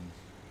 or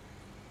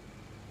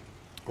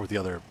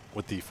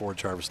with the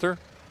forage harvester.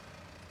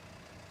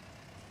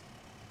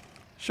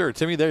 Sure,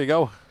 Timmy, there you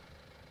go.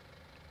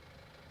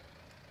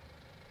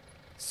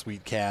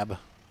 Sweet cab.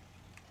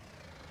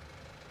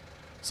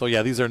 So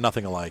yeah, these are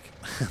nothing alike.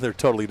 They're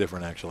totally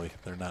different, actually.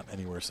 They're not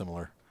anywhere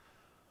similar.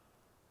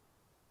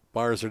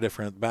 Bars are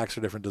different, backs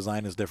are different,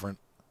 design is different.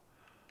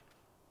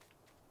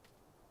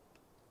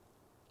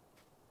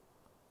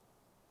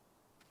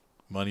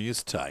 Money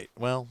is tight.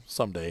 Well,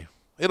 someday.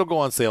 It'll go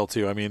on sale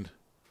too. I mean,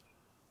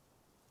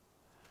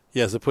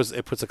 Yes, it puts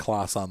a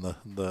Claas on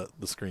the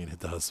screen. It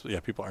does.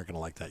 Yeah, people aren't going to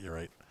like that. You're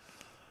right.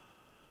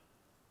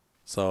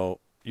 So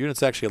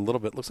unit's actually a little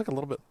bit, looks like a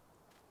little bit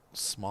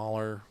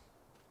smaller.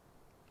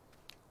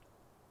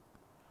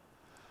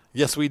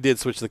 Yes, we did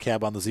switch the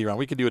cab on the Xeron.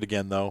 We can do it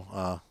again,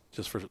 though,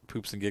 just for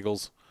poops and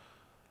giggles.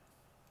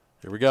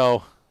 Here we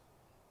go.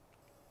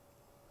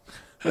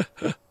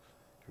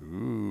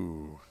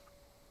 Ooh.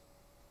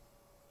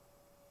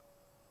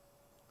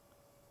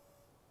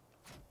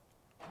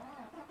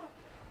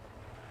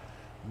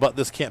 But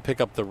this can't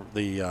pick up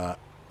that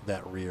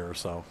rear,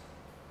 so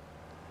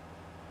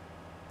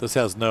this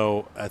has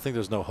no. I think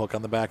there's no hook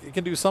on the back. It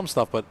can do some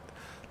stuff, but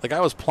like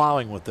I was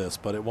plowing with this,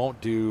 but it won't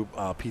do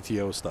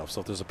PTO stuff. So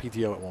if there's a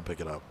PTO, it won't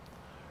pick it up.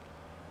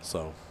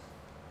 So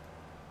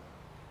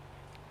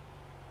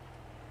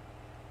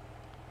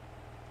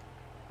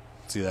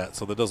see that?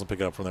 So that doesn't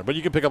pick it up from there. But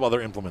you can pick up other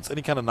implements,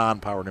 any kind of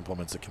non-powered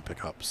implements it can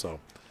pick up. So,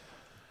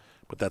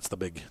 but that's the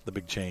big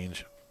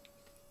change.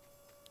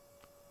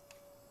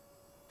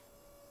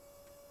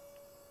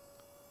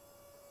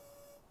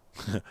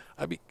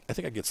 I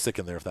think I'd get sick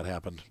in there if that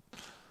happened.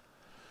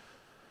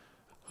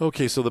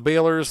 Okay, so the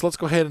balers. Let's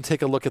go ahead and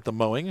take a look at the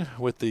mowing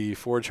with the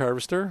forage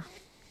harvester.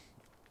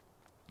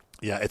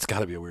 Yeah, it's got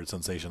to be a weird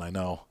sensation, I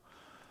know.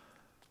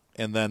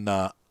 And then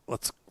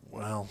let's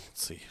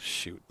see.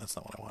 Shoot, that's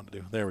not what I wanted to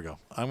do. There we go.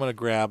 I'm going to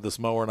grab this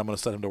mower and I'm going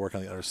to set him to work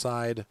on the other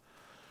side,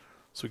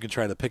 so we can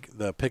try to pick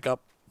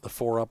up the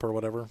 4-up or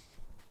whatever.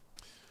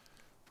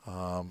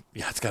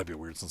 Yeah, it's got to be a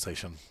weird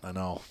sensation. I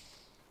know.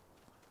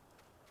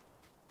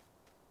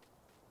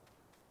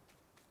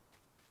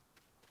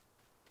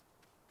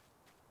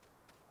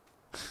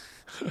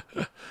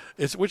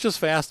 Which is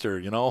faster,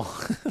 you know?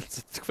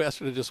 It's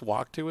faster to just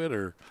walk to it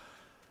or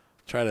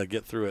try to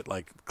get through it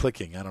like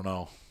clicking. I don't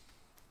know.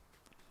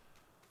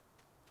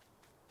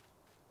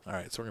 All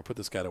right, so we're going to put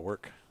this guy to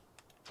work.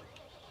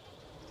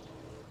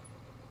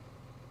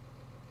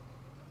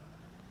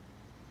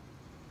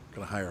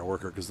 Going to hire a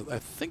worker because I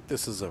think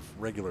this is a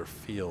regular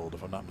field,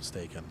 if I'm not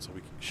mistaken. So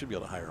we should be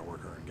able to hire a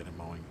worker and get him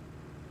mowing.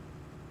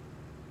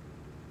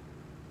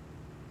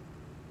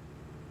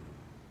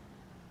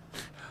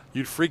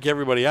 You'd freak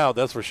everybody out,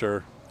 that's for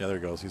sure. Yeah, there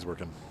he goes. He's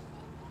working.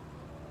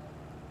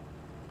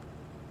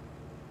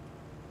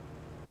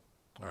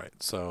 All right,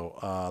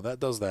 so that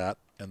does that,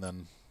 and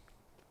then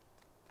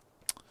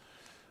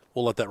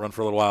we'll let that run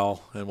for a little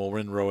while, and we'll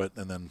windrow it,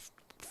 and then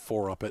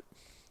 4-up it.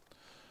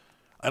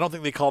 I don't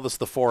think they call this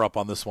the 4-up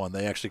on this one.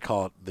 They actually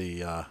call it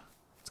the,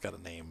 it's got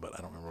a name, but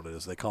I don't remember what it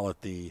is. They call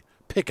it the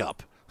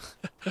pickup.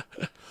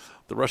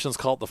 The Russians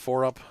call it the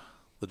 4-up.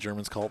 The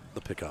Germans call it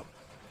the pickup.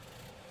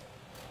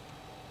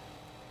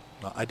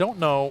 Now, I don't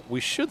know. We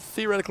should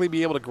theoretically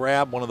be able to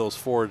grab one of those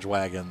forage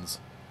wagons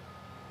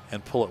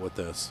and pull it with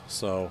this.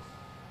 So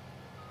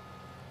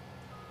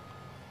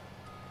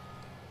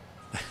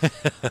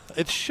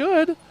it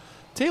should.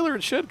 Taylor,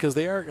 it should, because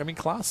they are. I mean,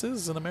 Claas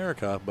is in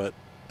America, but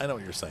I know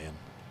what you're saying.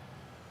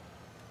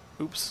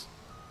 Oops.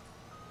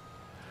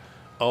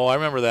 Oh, I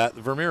remember that.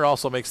 Vermeer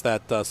also makes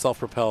that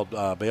self-propelled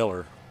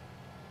baler.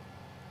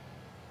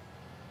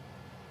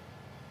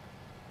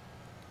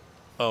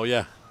 Oh,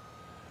 yeah.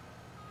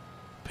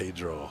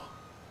 Pedro.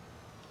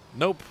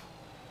 Nope.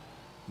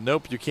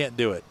 Nope, you can't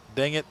do it.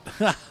 Dang it.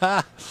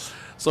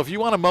 So if you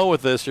want to mow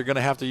with this, you're going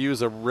to have to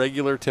use a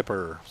regular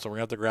tipper. So we're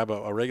going to have to grab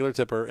a regular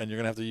tipper, and you're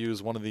going to have to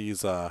use one of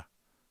these,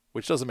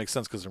 which doesn't make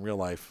sense because in real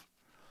life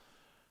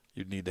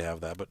you'd need to have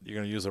that. But you're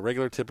going to use a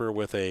regular tipper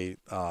with a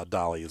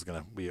dolly is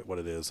going to be what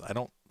it is. I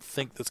don't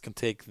think this can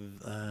take,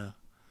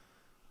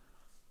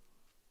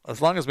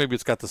 as long as maybe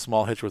it's got the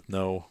small hitch with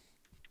no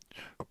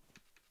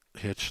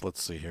hitch.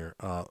 Let's see here.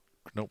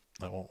 Nope,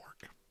 that won't work.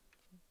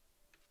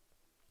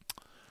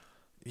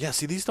 Yeah,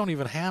 see, these don't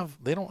even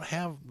have, they don't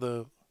have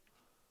the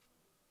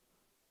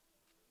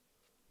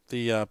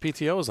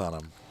PTOs on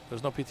them.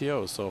 There's no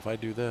PTOs, so if I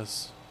do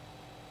this.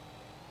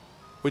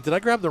 Wait, did I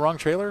grab the wrong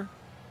trailer?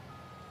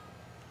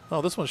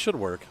 No, this one should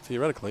work,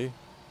 theoretically.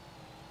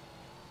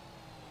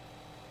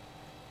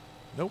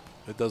 Nope,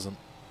 it doesn't.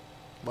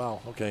 Wow,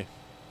 okay.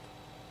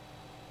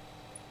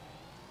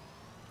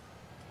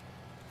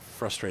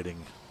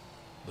 Frustrating.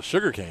 The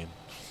sugarcane.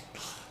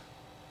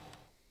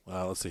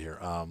 Let's see here.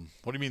 What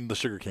do you mean the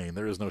sugar cane?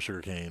 There is no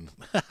sugar cane.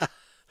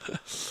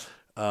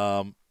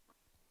 The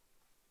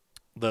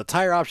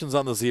tire options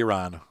on the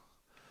Xeron,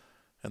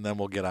 and then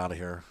we'll get out of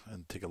here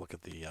and take a look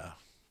at the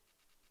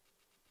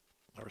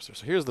harvester.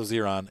 So here's the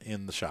Xeron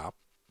in the shop.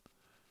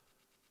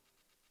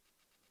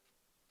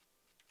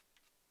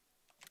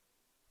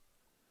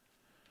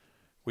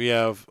 We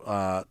have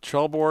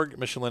Trelleborg,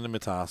 Michelin, and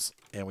Mitas,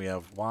 and we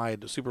have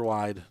wide, super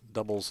wide,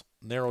 doubles,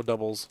 narrow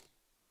doubles.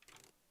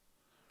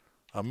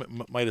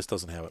 Midas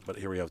doesn't have it, but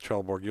here we have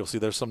Trelleborg. You'll see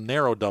there's some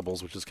narrow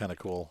doubles, which is kind of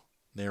cool.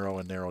 Narrow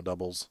and narrow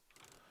doubles,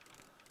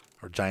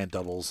 or giant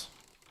doubles,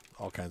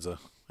 all kinds of.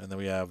 And then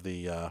we have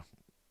the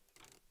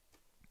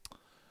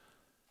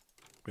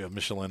we have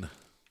Michelin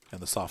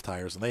and the soft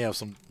tires, and they have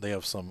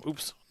some.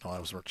 Oops, no, I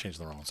was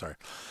changing the wrong one. Sorry.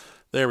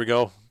 There we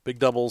go. Big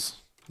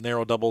doubles,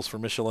 narrow doubles for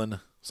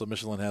Michelin, So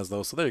Michelin has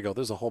those. So there you go.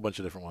 There's a whole bunch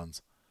of different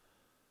ones.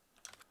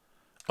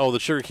 Oh, the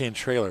sugarcane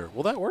trailer.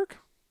 Will that work?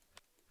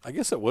 I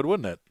guess it would,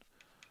 wouldn't it?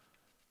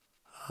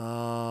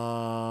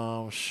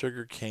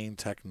 Sugarcane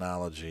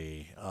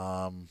technology.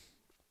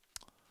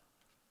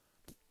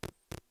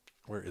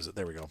 Where is it?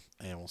 There we go.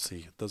 And we'll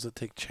see. Does it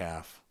take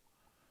chaff?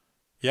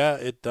 Yeah,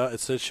 it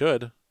does. It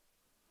should.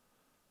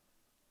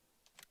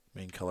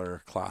 Main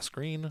color, Claas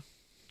green.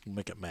 We'll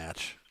make it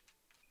match.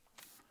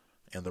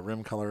 And the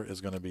rim color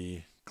is going to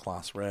be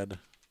Claas red.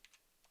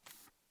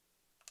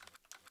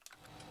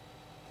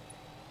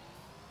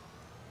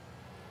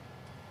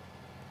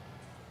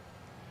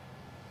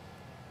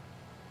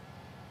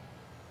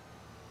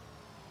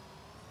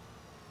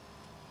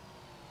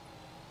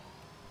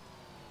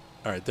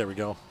 All right, there we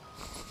go.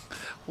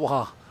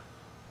 Wow.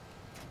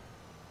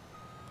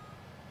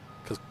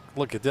 Because,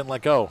 look, it didn't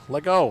let go.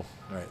 Let go. All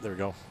right, there we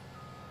go.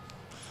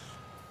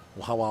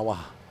 Wah, wah,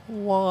 wah.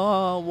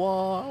 Wah,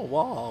 wah,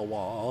 wah,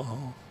 wah.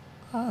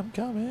 I'm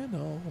coming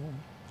home.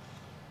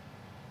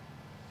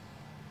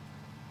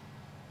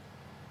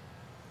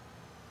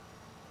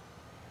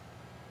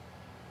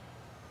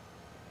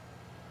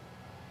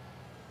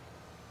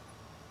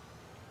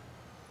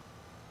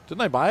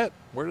 Didn't I buy it?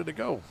 Where did it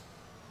go?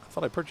 I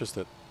thought I purchased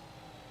it.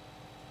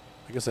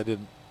 I guess I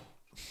didn't.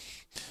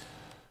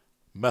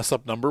 Mess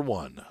up number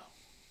one.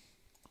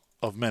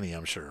 Of many,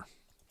 I'm sure.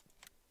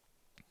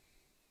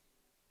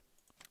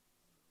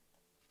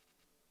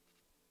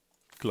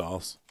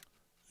 Claas.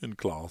 And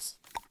Claas.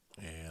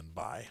 And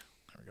buy.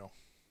 There we go.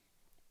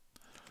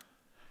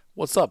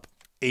 What's up,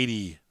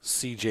 80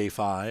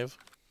 CJ5?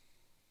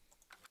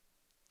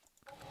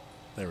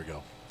 There we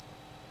go.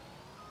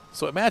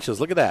 So it matches.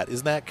 Look at that.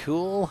 Isn't that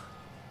cool?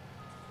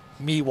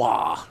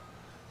 Miwa.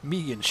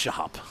 Me in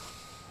shop.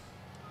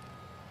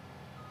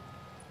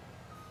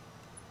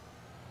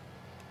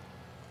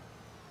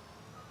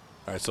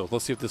 All right, so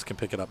let's see if this can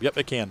pick it up. Yep,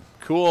 it can.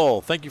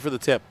 Cool. Thank you for the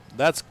tip.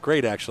 That's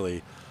great,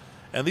 actually.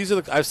 And these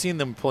are I've seen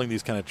them pulling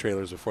these kind of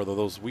trailers before, though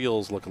those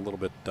wheels look a little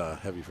bit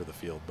heavy for the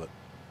field. But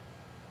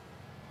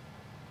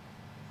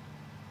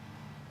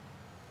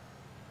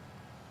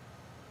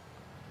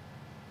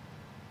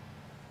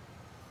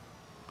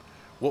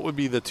what would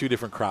be the two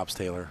different crops,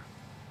 Taylor?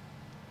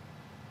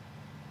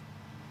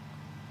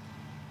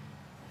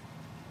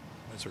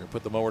 So we're going to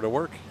put the mower to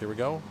work. Here we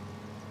go.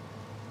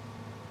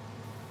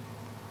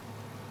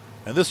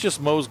 And this just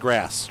mows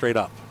grass straight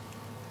up.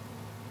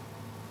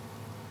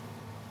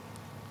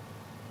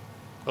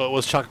 Oh, it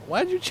was Chuck.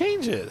 Why did you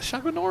change it?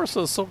 Shaco Norris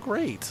is so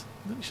great.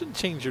 You shouldn't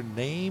change your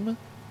name.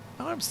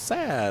 Now I'm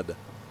sad.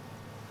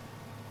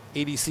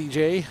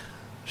 80CJ.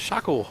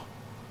 Shaco.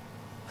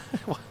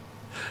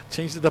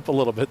 Changed it up a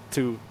little bit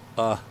to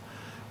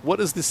what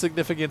is the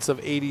significance of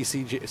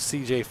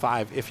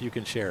 80CJ5 if you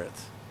can share it?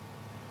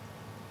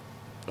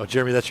 Oh,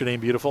 Jeremy, that's your name,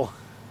 beautiful.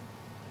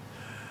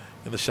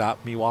 In the shop,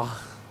 Miwa.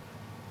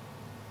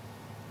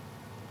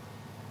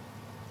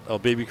 Oh,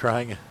 baby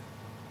crying.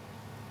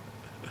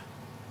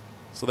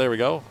 So there we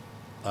go.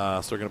 So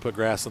we're going to put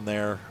grass in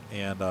there,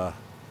 and I'm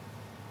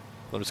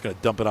just going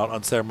to dump it out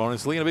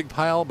unceremoniously in a big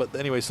pile. But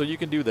anyway, so you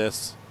can do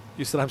this.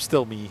 You said I'm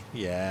still me.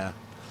 Yeah.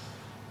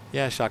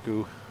 Yeah,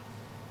 Shaku.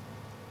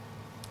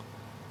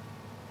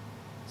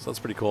 So that's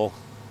pretty cool.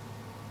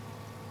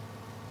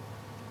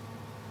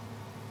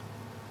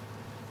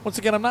 Once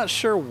again, I'm not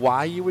sure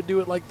why you would do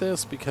it like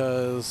this,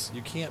 because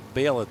you can't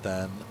bale it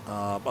then.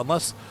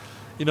 Unless,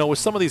 you know, with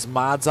some of these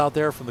mods out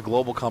there from the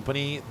global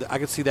company, I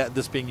could see that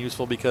this being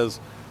useful, because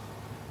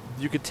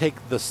you could take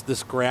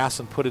this grass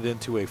and put it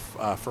into a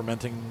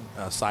fermenting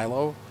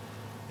silo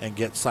and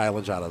get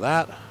silage out of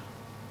that.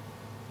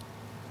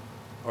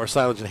 Or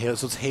silage and haylage.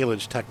 So it's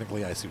haylage,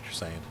 technically. I see what you're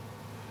saying.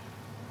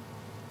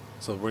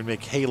 So we're going to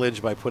make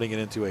haylage by putting it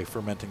into a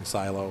fermenting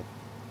silo.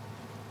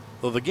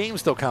 Though the game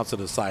still counts it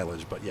as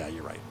silage, but yeah,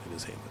 you're right. It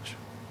is haylage.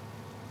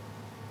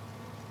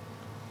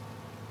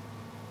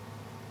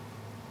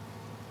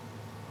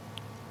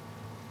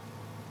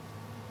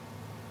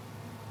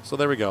 So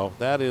there we go.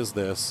 That is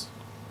this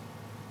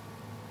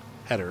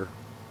header.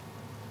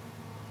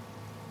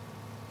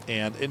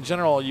 And in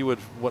general, you would,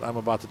 what I'm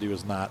about to do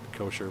is not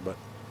kosher, but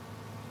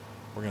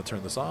we're going to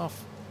turn this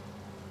off.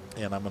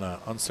 And I'm going to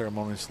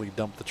unceremoniously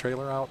dump the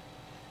trailer out.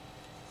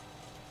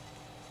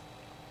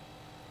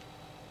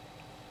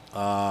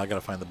 I got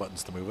to find the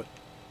buttons to move it.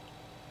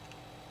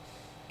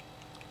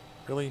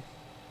 Really?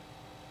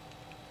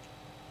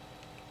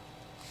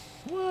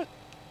 What?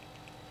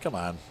 Come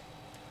on.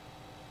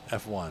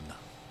 F1.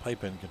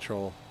 Pipe in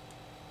control.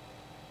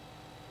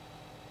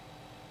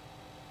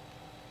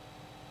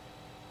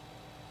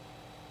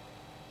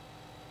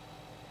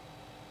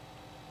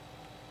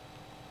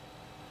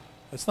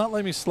 It's not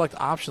letting me select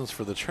options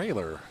for the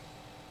trailer.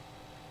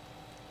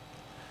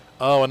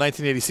 Oh, a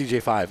 1980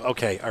 CJ5.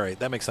 Okay, all right.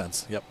 That makes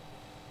sense. Yep.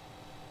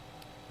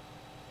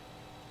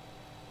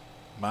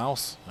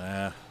 Mouse?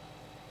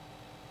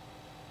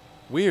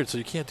 Weird, so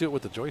you can't do it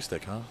with the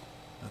joystick, huh?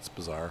 That's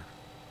bizarre.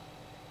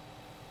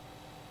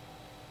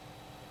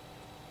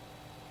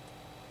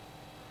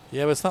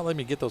 Yeah, but it's not letting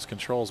me get those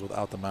controls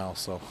without the mouse,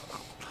 so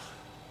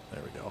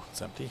There we go.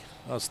 It's empty.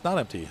 Oh, it's not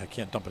empty. I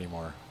can't dump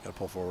anymore. Got to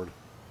pull forward.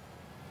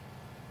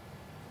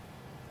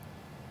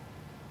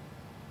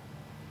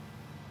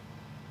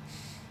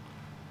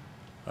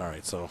 All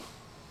right, so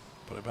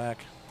put it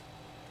back.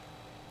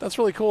 That's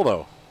really cool,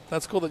 though.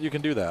 That's cool that you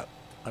can do that.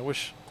 I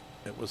wish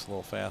it was a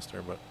little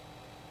faster, but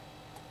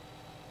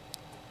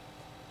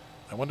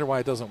I wonder why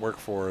it doesn't work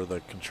for the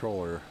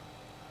controller.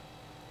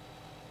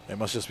 It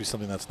must just be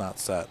something that's not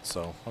set.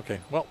 So, okay.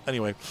 Well,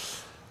 anyway,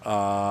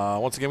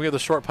 once again, we have the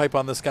short pipe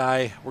on this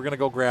guy. We're going to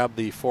go grab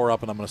the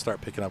 4-up, and I'm going to start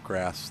picking up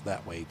grass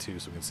that way, too,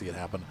 so we can see it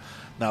happen.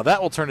 Now,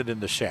 that will turn it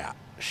into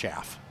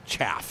chaff.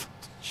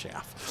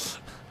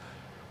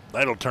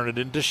 That'll turn it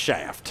into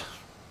Shaft.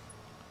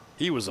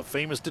 He was a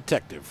famous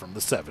detective from the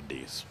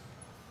 70s.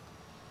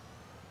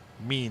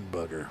 Mean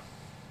bugger.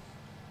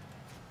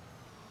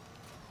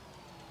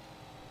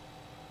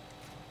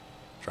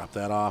 Drop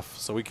that off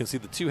so we can see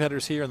the 2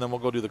 headers here, and then we'll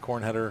go do the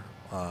corn header.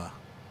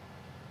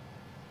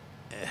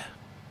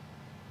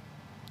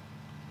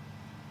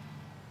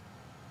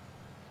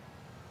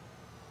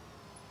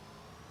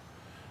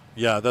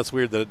 Yeah, that's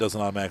weird that it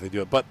doesn't automatically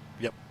do it, but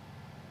yep.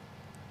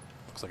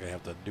 Looks like I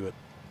have to do it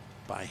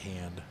by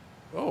hand.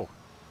 Oh,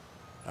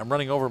 I'm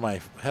running over my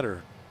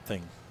header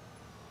thing.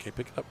 Okay,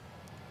 pick it up.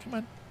 Come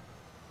on.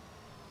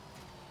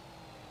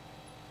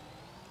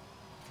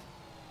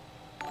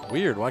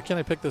 Weird. Why can't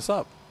I pick this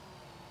up?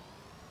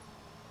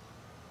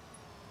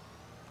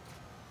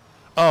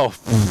 Oh.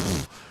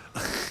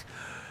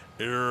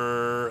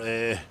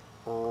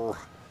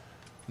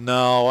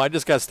 No, I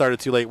just got started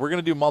too late. We're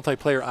going to do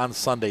multiplayer on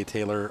Sunday,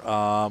 Taylor.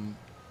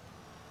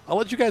 I'll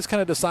let you guys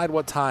kind of decide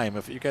what time.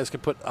 If you guys can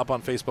put up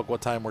on Facebook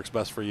what time works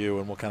best for you,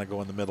 and we'll kind of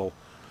go in the middle.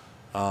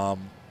 I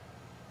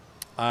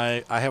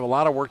have a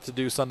lot of work to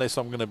do Sunday,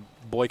 so I'm going to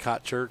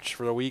boycott church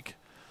for a week.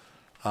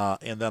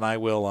 And then I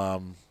will,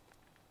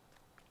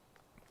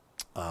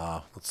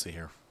 let's see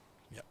here.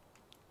 Yep.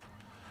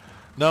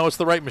 No, it's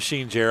the right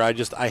machine, Jer.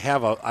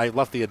 I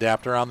left the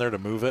adapter on there to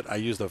move it. I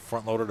used the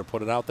front loader to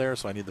put it out there,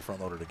 so I need the front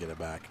loader to get it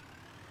back.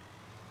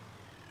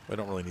 I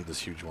don't really need this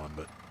huge one,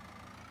 but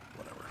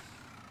whatever.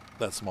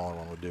 That smaller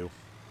one would do.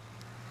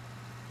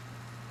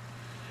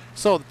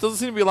 So there doesn't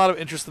seem to be a lot of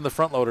interest in the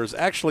front loaders.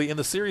 Actually, in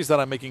the series that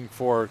I'm making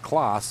for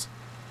Claas,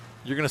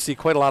 you're going to see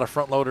quite a lot of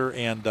front loader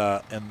and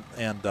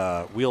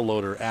wheel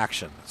loader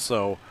action.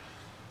 So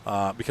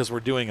because we're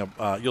doing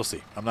you'll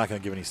see. I'm not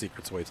going to give any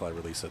secrets away until I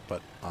release it,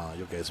 but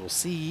you guys will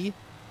see.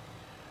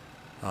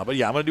 But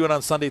yeah, I'm going to do it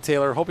on Sunday,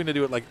 Taylor. Hoping to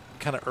do it like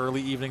kind of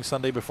early evening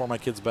Sunday before my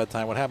kids'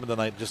 bedtime. What happened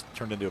tonight just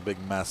turned into a big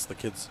mess. The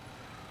kids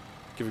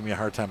giving me a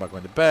hard time about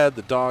going to bed.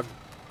 The dog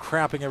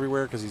crapping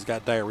everywhere because he's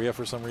got diarrhea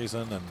for some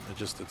reason, and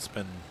it's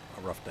been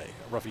a rough day,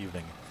 a rough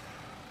evening.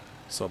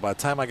 So by the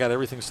time I got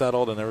everything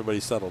settled and everybody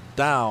settled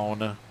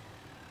down,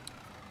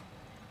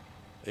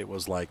 it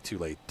was like too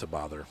late to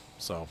bother.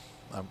 So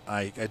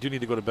I do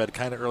need to go to bed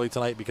kind of early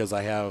tonight because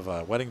I have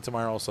a wedding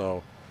tomorrow.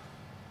 So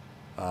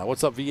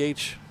what's up,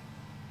 VH?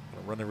 I'm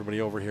gonna run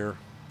everybody over here.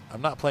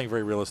 I'm not playing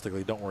very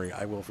realistically. Don't worry,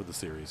 I will for the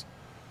series.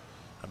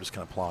 I'm just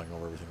kind of plowing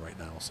over everything right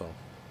now. So.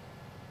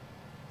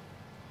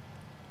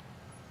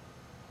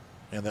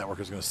 And that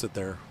worker's going to sit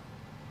there.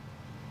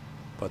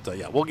 But,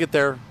 yeah, we'll get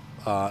there.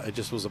 It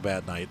just was a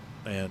bad night.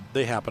 And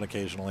they happen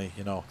occasionally.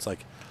 You know, it's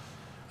like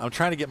I'm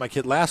trying to get my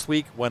kid. Last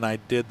week when I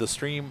did the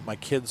stream, my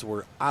kids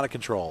were out of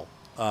control.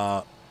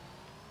 I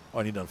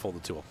need to unfold the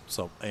tool.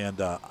 So, and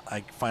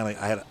I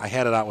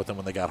had it out with them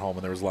when they got home,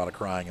 and there was a lot of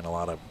crying and a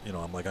lot of, you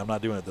know, I'm like, I'm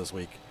not doing it this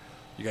week.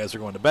 You guys are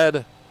going to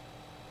bed.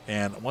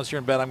 And once you're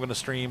in bed, I'm going to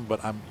stream,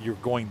 but you're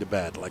going to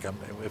bed. Like,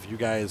 if you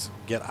guys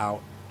get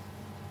out.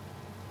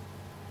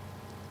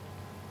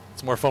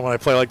 It's more fun when I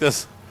play like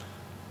this.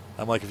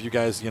 I'm like, if you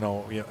guys,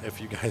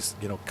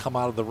 come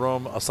out of the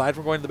room, aside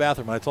from going to the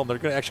bathroom, and I told them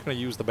they're actually going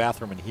to use the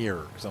bathroom in here.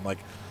 Because I'm like,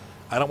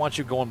 I don't want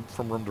you going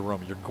from room to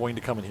room. You're going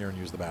to come in here and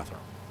use the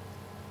bathroom.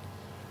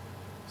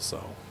 So,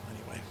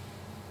 anyway.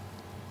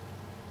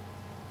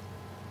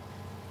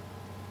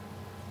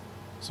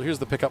 So here's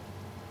the pickup.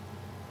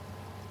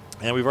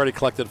 And we've already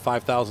collected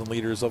 5,000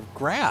 liters of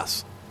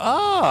grass.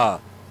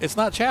 It's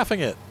not chaffing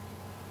it.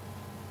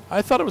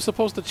 I thought it was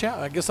supposed to chaff.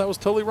 I guess I was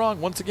totally wrong.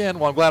 Once again,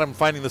 well, I'm glad I'm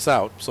finding this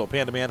out. So,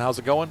 Panda Man, how's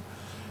it going?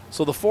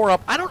 So the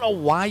 4-up, I don't know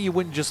why you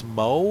wouldn't just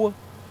mow.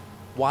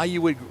 Why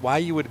you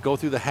would go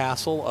through the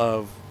hassle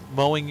of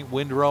mowing,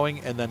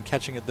 windrowing, and then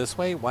catching it this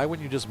way. Why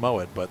wouldn't you just mow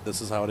it? But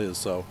this is how it is.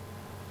 So,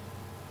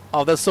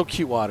 oh, that's so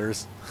cute,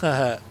 Waters.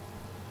 That's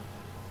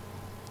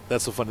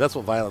so funny. That's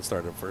what Violet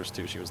started first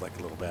too. She was like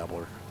a little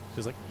babbler. She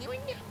was like,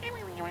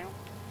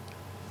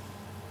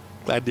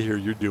 glad to hear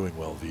you're doing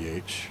well,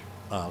 VH.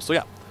 So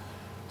yeah.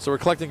 So we're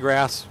collecting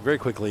grass very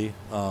quickly,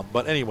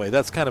 but anyway,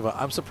 that's kind of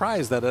I'm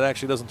surprised that it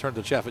actually doesn't turn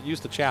to chaff. It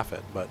used to chaff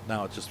it, but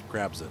now it just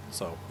grabs it,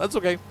 so that's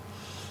okay.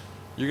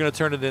 You're going to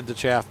turn it into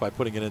chaff by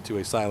putting it into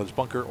a silage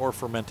bunker or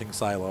fermenting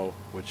silo,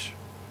 which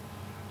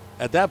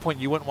at that point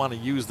you wouldn't want to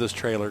use this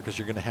trailer because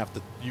you're going to have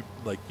to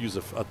use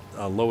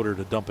a loader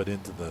to dump it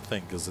into the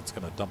thing because it's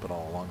going to dump it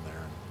all along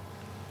there.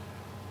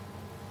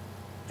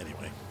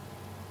 Anyway.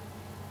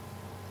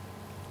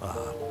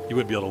 you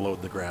wouldn't be able to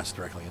load the grass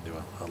directly into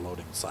a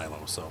loading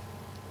silo. So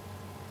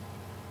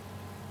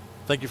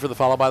thank you for the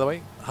follow, by the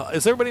way.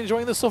 Is everybody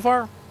enjoying this so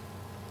far?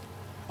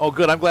 Oh,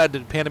 good. I'm glad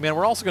to Panda Man.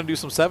 We're also going to do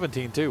some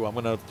 17 too. I'm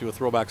going to do a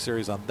throwback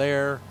series on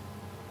there.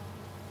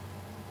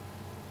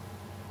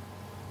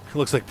 It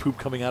looks like poop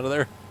coming out of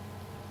there.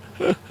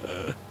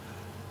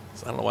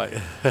 So I don't know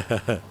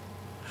why.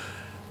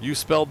 You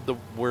spelled the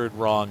word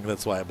wrong.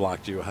 That's why I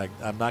blocked you.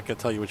 I'm not going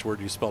to tell you which word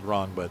you spelled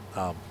wrong, but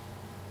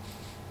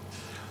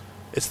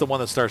it's the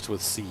one that starts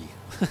with C.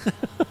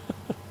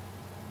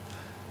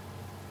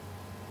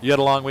 You had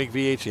a long week,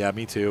 VH? Yeah,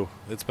 me too.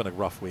 It's been a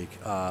rough week.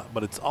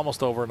 But it's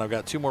almost over, and I've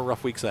got 2 more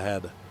rough weeks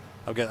ahead.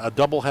 I've got a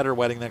double-header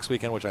wedding next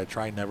weekend, which I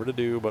try never to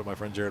do, but my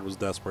friend Jared was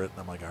desperate, and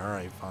I'm like, all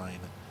right, fine.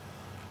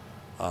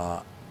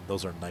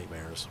 Those are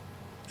nightmares.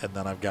 And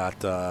then I've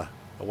got a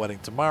wedding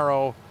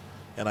tomorrow,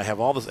 and I have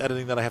all this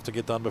editing that I have to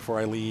get done before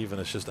I leave,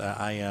 and it's just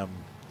I am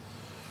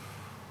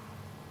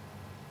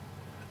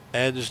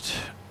edged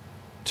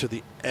to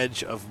the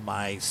edge of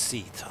my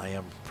seat. I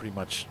am pretty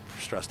much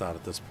stressed out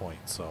at this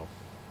point, so.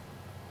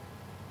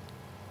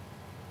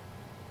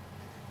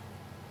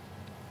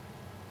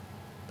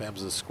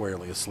 Babs is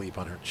squarely asleep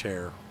on her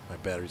chair. My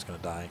battery's going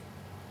to die.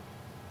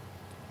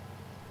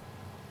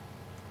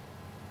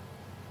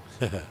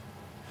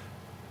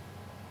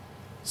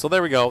 So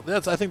there we go.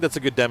 I think that's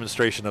a good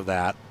demonstration of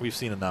that. We've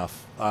seen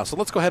enough. So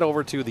let's go head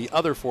over to the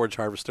other forage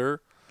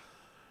harvester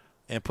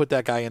and put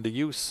that guy into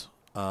use.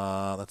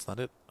 That's not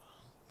it.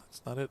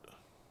 That's not it.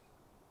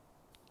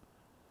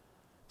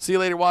 See you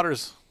later,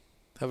 Waters.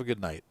 Have a good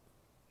night.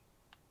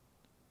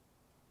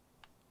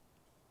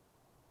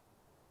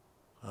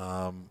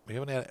 We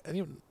haven't had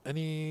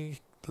any.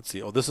 Let's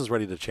see. Oh, this is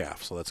ready to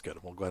chaff, so that's good.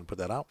 We'll go ahead and put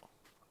that out.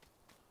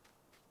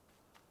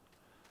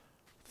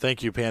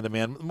 Thank you, Panda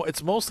Man.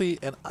 It's mostly,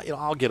 and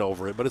I'll get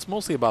over it, but it's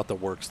mostly about the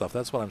work stuff.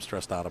 That's what I'm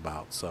stressed out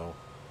about. So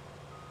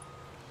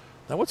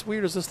now, what's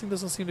weird is this thing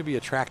doesn't seem to be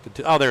attracted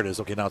to. Oh, there it is.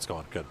 Okay, now it's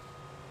going. Good.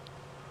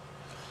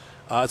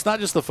 It's not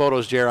just the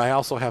photos, Jer. I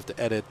also have to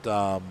edit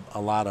a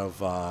lot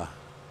of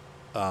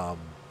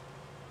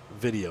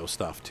video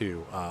stuff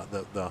too.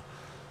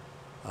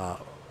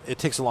 It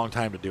takes a long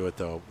time to do it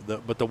though.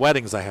 But the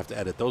weddings I have to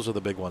edit. Those are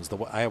the big ones.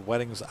 I have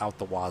weddings out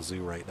the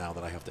wazoo right now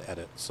that I have to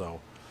edit.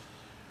 So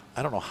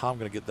I don't know how I'm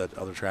going to get that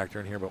other tractor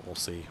in here, but we'll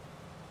see.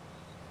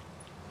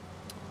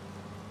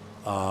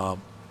 Oh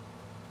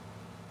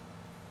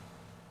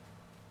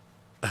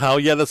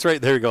yeah, that's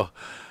right. There you go.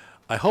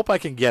 I hope I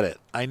can get it.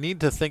 I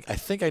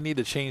think I need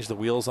to change the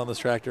wheels on this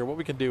tractor. What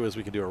we can do is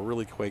we can do a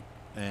really quick.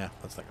 That's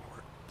not going to work.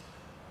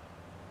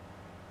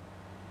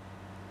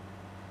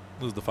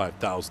 This is the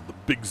 5000, the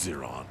big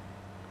Xerion.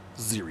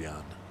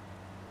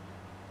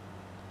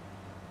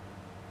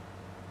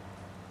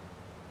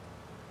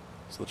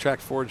 So the track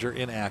forager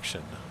in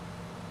action.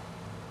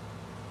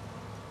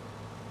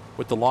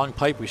 With the long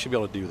pipe, we should be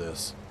able to do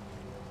this.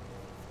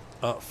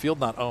 Field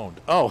not owned.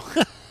 Oh.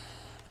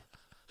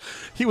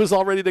 He was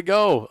all ready to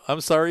go.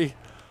 I'm sorry.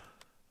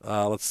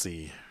 Let's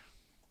see.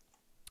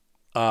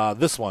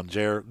 This one,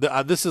 Jer.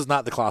 This is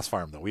not the Claas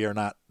farm, though. We are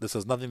not. This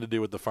has nothing to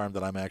do with the farm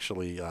that I'm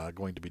actually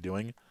going to be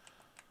doing.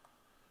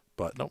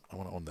 But nope, I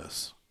want to own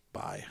this.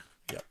 Buy.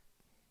 Yep.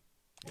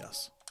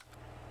 Yes.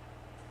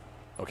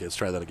 Okay, let's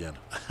try that again.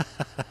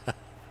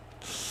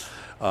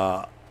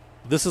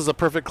 This is a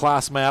perfect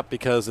Claas map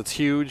because it's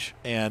huge,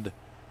 and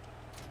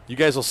you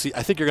guys will see.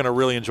 I think you're going to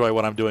really enjoy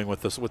what I'm doing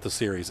with this the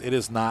series. It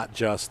is not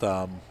just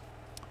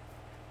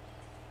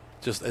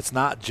it's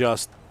not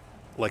just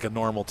like a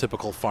normal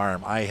typical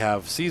farm. I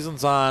have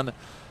seasons on,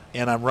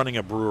 and I'm running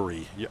a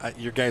brewery.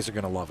 You guys are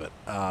going to love it.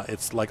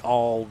 It's like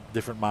all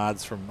different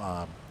mods from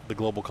the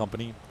global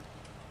company.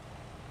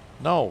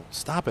 No,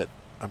 stop it.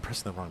 I'm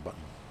pressing the wrong button.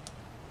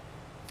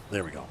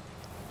 There we go.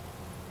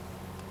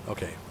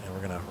 Okay, and we're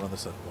going to run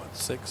this at what?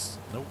 6?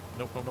 Nope.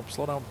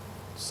 Slow down.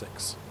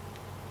 6.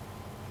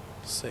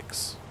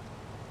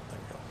 There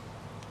we go.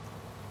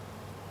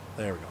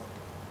 There we go.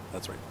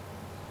 That's right.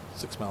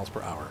 6 miles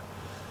per hour.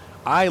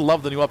 I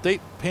love the new update,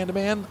 Panda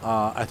Man.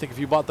 I think if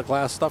you bought the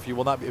Claas stuff, you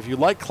will not be, if you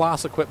like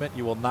Claas equipment,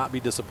 you will not be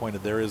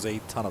disappointed. There is a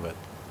ton of it.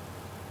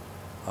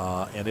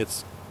 And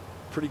it's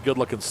pretty good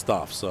looking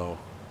stuff. So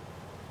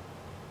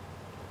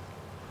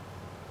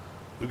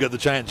we've got the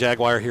giant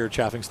Jaguar here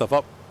chaffing stuff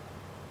up.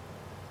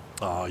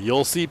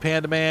 You'll see,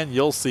 Panda Man.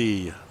 You'll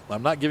see.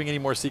 I'm not giving any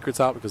more secrets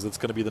out because it's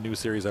going to be the new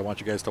series. I want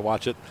you guys to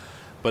watch it,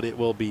 but it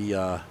will be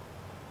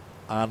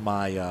on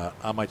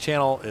my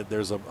channel.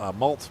 There's a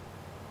malt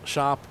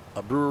shop,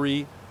 a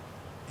brewery,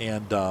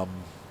 and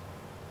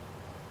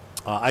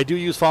I do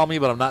use Follow Me,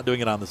 but I'm not doing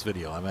it on this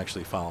video. I'm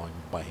actually following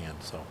by hand.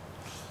 So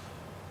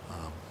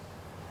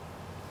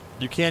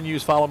you can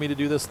use Follow Me to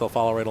do this. They'll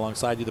follow right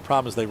alongside you. The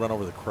problem is they run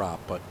over the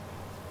crop, but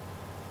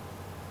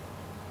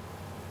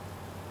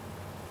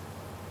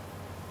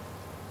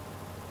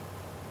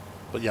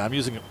yeah, I'm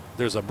using,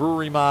 there's a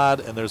brewery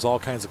mod, and there's all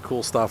kinds of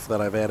cool stuff that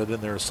I've added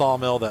in there. A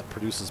sawmill that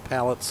produces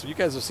pallets. So you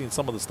guys have seen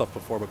some of the stuff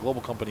before, but Global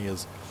Company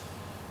is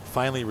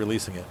finally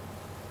releasing it.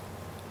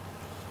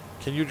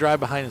 Can you drive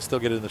behind and still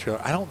get it in the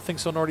trailer? I don't think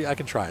so, Nordy. I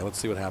can try. Let's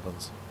see what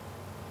happens.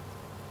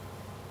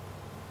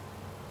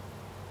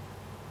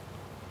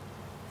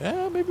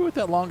 Yeah, maybe with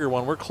that longer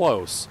one, we're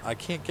close. I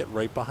can't get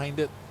right behind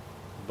it,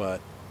 but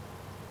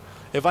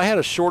if I had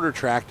a shorter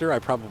tractor, I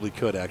probably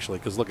could, actually,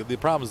 because look, the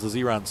problem is the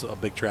Zeron's a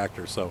big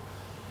tractor, so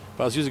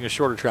if I was using a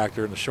shorter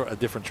tractor and a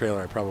different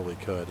trailer, I probably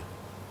could.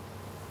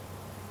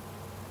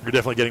 You're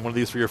definitely getting one of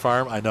these for your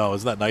farm? I know.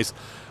 Isn't that nice?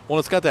 Well,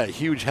 it's got that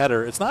huge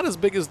header. It's not as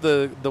big as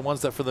the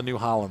ones that for the New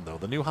Holland, though.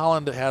 The New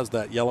Holland has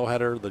that yellow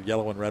header, the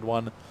yellow and red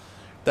one.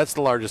 That's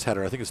the largest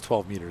header. I think it's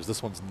 12 meters.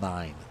 This one's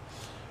 9.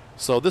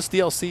 So this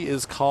DLC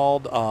is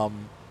called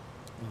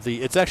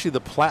it's actually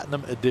the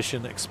Platinum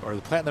Edition, or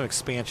the Platinum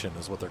Expansion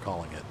is what they're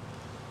calling it.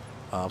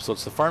 So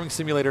it's the Farming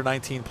Simulator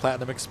 19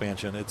 Platinum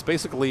Expansion. It's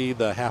basically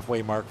the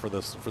halfway mark for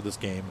this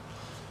game.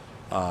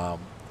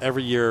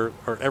 Every year,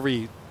 or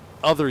every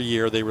other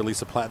year, they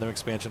release a Platinum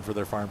Expansion for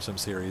their Farm Sim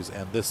series,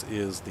 and this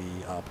is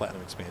the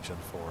Platinum Expansion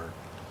for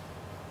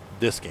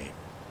this game.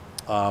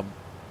 Yeah,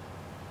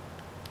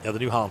 the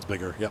New Holland's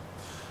bigger. Yep.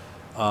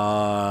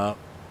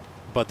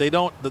 But they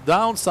don't. The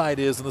downside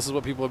is, and this is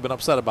what people have been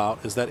upset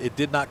about, is that it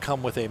did not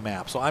come with a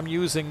map. So I'm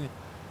using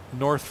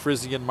North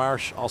Frisian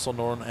Marsh, also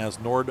known as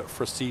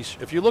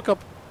Nordfriesisch. If you look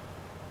up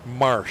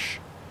marsh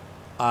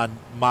on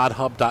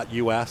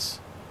modhub.us,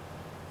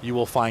 you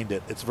will find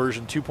it. It's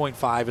version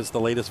 2.5. It's the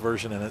latest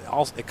version, and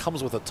it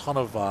comes with a ton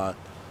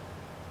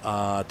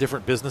of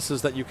different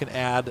businesses that you can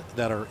add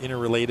that are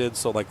interrelated.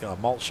 So like a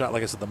malt shop,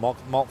 like I said, the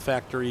malt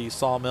factory,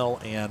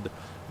 sawmill, and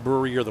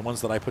brewery are the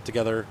ones that I put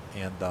together.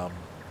 And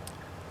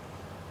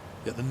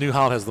yeah, the New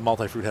Holland has the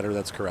multi-fruit header.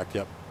 That's correct.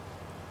 Yep.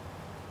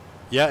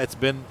 Yeah, it's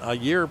been a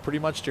year pretty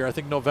much, Jerry. I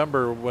think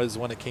November was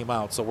when it came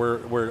out, so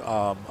we're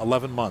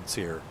 11 months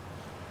here.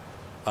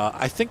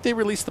 I think they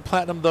released the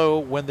Platinum, though,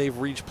 when they've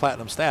reached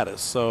Platinum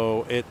status,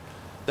 so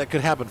that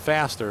could happen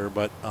faster.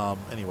 But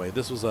anyway,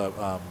 this was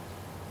a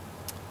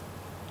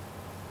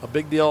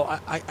big deal.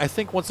 I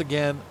think, once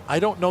again, I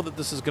don't know that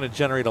this is going to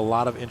generate a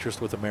lot of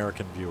interest with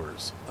American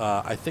viewers.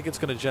 I think it's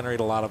going to generate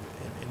a lot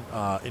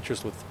of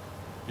interest with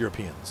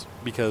Europeans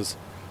because,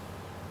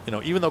 you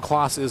know, even though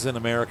Claas is in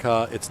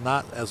America, it's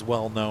not as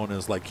well known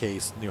as like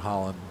Case, New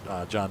Holland,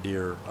 John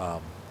Deere,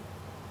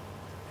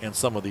 and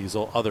some of these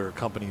other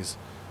companies.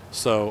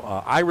 So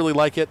I really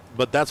like it,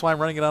 but that's why I'm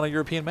running it on a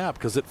European map,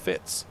 because it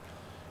fits.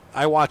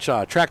 I watch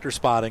Tractor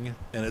Spotting,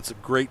 and it's a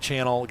great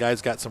channel. The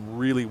guy's got some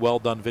really well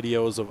done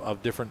videos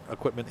of different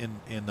equipment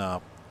in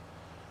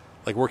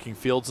like working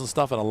fields and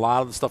stuff, and a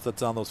lot of the stuff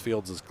that's on those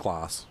fields is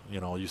Claas.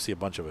 You know, you see a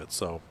bunch of it.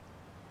 So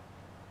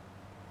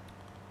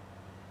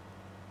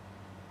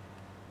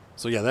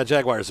yeah, that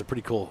Jaguar is a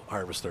pretty cool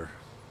harvester.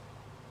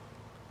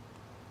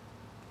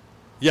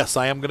 Yes,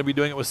 I am going to be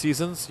doing it with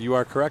Seasons. You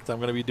are correct. I'm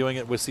going to be doing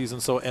it with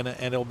Seasons. So and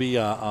it'll be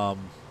yeah,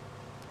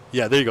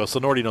 there you go. So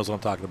Nordy knows what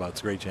I'm talking about. It's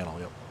a great channel.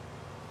 Yep.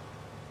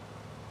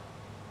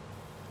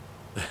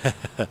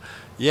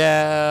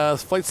 Yeah,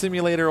 Flight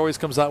Simulator always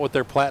comes out with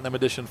their Platinum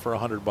Edition for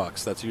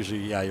 $100. That's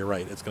usually, yeah, you're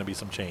right. It's going to be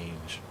some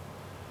change.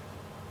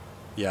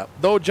 Yeah,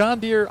 though John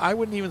Deere, I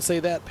wouldn't even say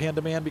that,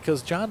 Panda Man,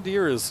 because John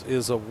Deere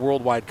is a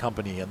worldwide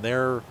company, and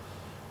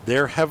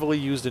they're heavily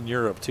used in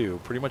Europe too.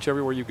 Pretty much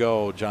everywhere you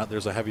go,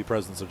 there's a heavy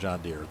presence of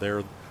John Deere.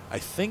 They're, I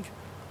think,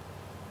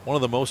 one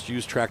of the most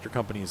used tractor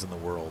companies in the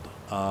world,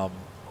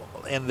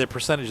 and their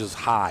percentage is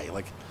high.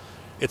 Like,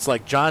 it's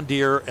like John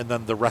Deere and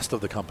then the rest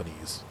of the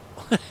companies.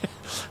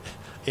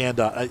 And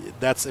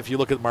that's, if you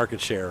look at market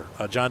share,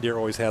 John Deere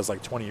always has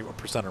like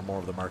 20% or more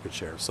of the market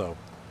share. So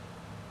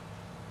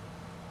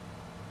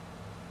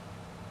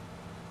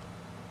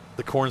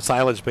the corn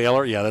silage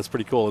baler, yeah, that's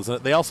pretty cool, isn't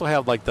it? They also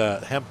have like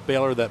the hemp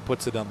baler that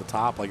puts it on the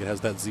top, like it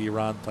has that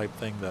Xeron type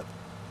thing that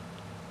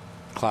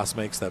Claas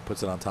makes that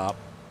puts it on top.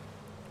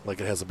 Like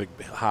it has a big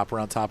hopper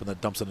on top and then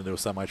dumps it into a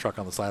semi-truck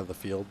on the side of the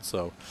field.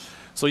 So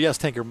yes,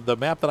 Tanker, the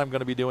map that I'm going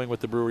to be doing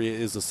with the brewery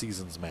is a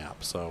Seasons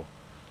map. So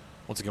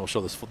once again, we'll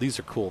show this. These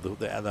are cool,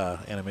 the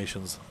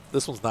animations.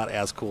 This one's not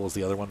as cool as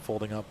the other one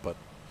folding up, but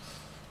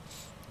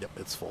yep,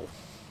 it's full.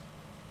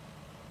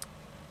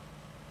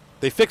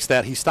 They fixed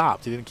that. He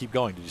stopped. He didn't keep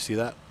going. Did you see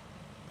that?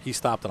 He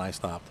stopped and I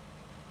stopped.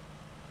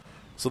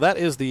 So that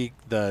is the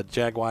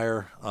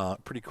Jaguar.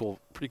 Pretty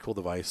cool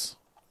device.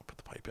 I'll put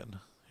the pipe in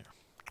here.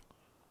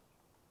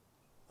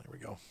 There we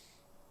go.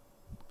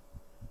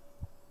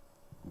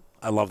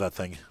 I love that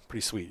thing.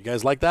 Pretty sweet. You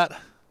guys like that?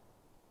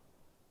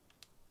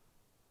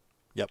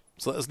 Yep.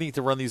 So it's neat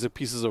to run these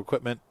pieces of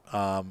equipment.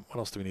 What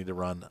else do we need to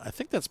run? I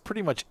think that's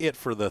pretty much it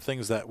for the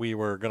things that we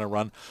were going to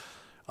run.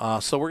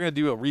 So we're going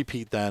to do a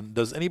repeat then.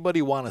 Does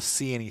anybody want to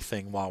see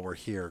anything while we're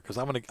here? Because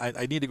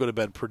I need to go to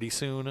bed pretty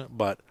soon,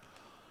 but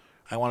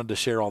I wanted to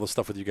share all the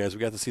stuff with you guys.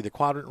 We got to see the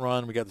quadrant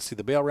run. We got to see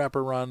the bale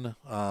wrapper run.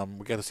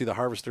 We got to see the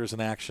harvesters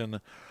in action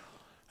and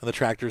the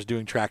tractors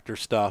doing tractor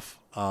stuff.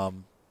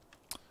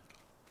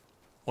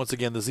 Once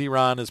again, the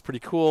Xeron is pretty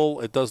cool.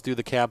 It does do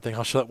the cab thing.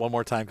 I'll show that one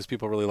more time because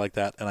people really like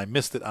that, and I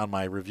missed it on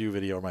my review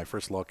video or my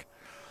first look.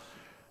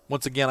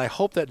 Once again, I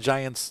hope that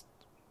Giants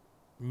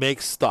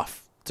makes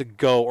stuff to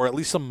go, or at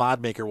least some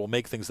mod maker will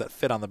make things that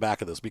fit on the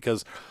back of this,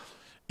 because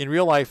in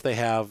real life they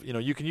have,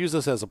 you can use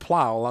this as a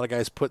plow. A lot of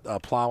guys put a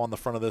plow on the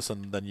front of this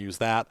and then use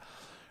that.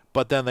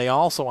 But then they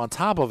also, on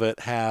top of it,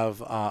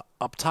 have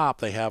up top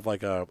they have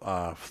like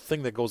a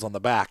thing that goes on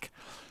the back,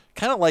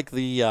 kind of like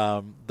the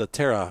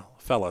Terra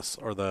Fellas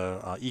or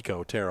the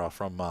Eco Terra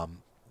from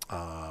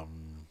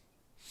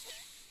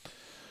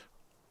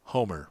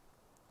Homer.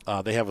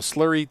 They have a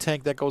slurry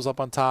tank that goes up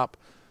on top.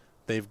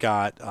 They've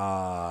got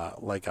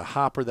like a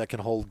hopper that can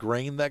hold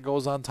grain that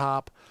goes on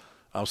top.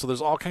 So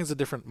there's all kinds of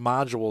different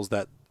modules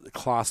that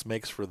Claas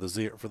makes for the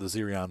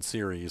Xerion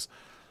series.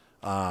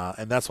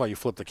 And that's why you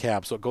flip the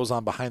cab. So it goes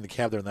on behind the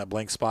cab there in that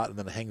blank spot, and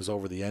then it hangs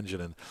over the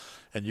engine.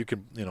 And you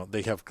can,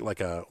 they have like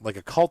a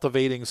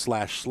cultivating /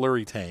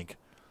 slurry tank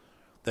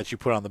that you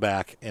put on the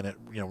back, and it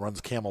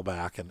runs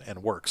camelback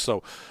and works.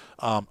 So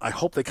I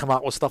hope they come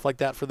out with stuff like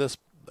that for this.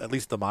 At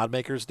least the mod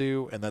makers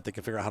do, and that they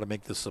can figure out how to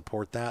make this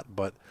support that.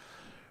 But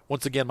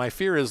once again, my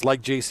fear is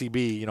like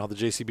JCB. The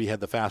JCB had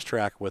the fast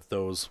track with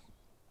those,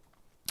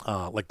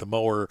 like the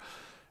mower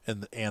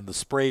and the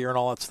sprayer and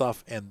all that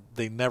stuff, and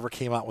they never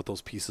came out with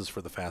those pieces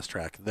for the fast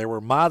track. There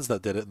were mods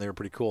that did it, and they were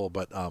pretty cool.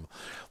 But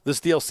this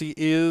DLC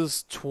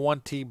is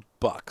 $20.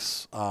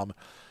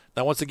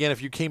 Now, once again,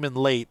 if you came in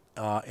late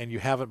and you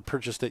haven't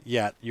purchased it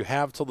yet, you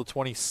have till the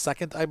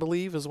 22nd, I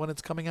believe, is when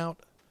it's coming out.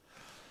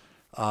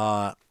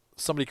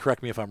 Somebody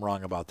correct me if I'm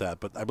wrong about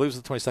that, but I believe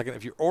it's the 22nd.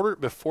 If you order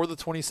it before the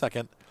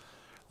 22nd,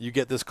 you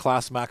get this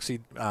Claas Maxi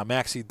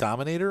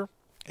Dominator,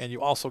 and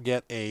you also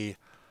get a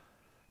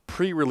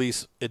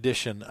pre-release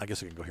edition, I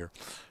guess I can go here,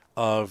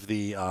 of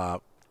the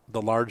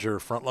larger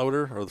front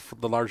loader, or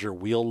the larger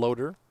wheel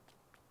loader,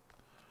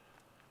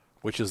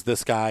 which is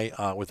this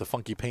guy with a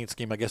funky paint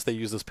scheme. I guess they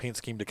use this paint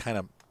scheme to kind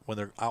of, when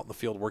they're out in the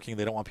field working,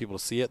 they don't want people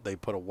to see it. They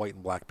put a white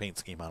and black paint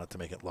scheme on it to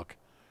make it look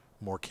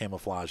more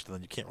camouflaged, and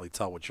then you can't really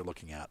tell what you're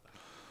looking at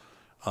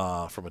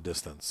from a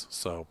distance.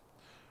 So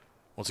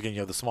once again, you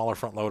have the smaller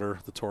front loader,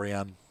 the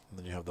Torian, and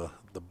then you have the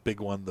big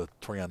one, the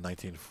Torian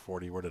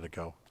 1940. Where did it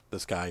go?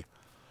 This guy.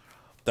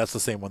 That's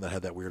the same one that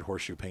had that weird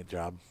horseshoe paint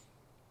job.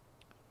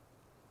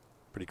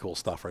 Pretty cool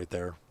stuff right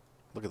there.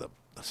 Look at that.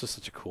 That's just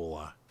such a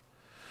cool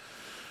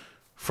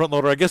front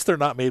loader. I guess they're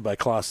not made by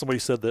Claas. Somebody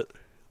said that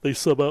they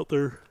sub out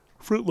their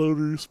front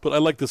loaders, but I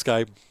like this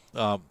guy.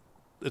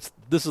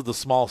 This is the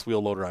smallest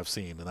wheel loader I've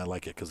seen, and I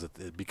like it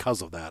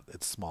because of that.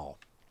 It's small,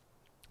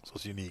 so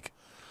it's unique.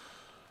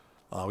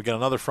 We got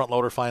another front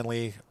loader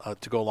finally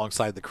to go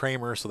alongside the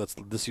Kramer. So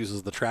this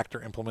uses the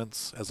tractor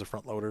implements as a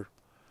front loader.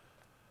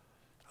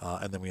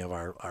 And then we have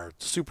our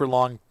super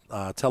long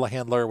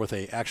telehandler with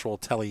a actual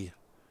tele.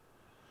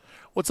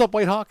 What's up,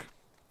 White Hawk?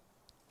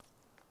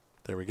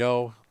 There we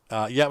go.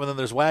 Yeah, and then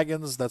there's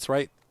wagons. That's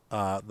right.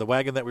 The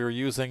wagon that we were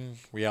using,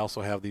 we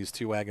also have these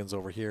two wagons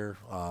over here.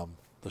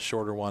 The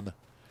shorter one.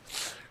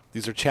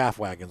 These are chaff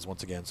wagons,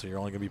 once again. So you're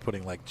only going to be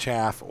putting like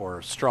chaff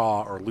or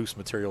straw or loose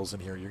materials in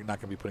here. You're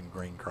not going to be putting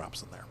grain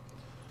crops in there.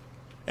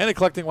 And a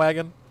collecting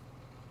wagon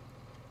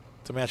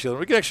to match the other.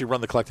 We can actually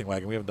run the collecting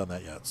wagon. We haven't done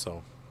that yet.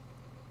 So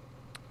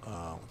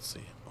let's see.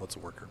 Oh, it's a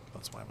worker.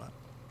 That's why I'm not.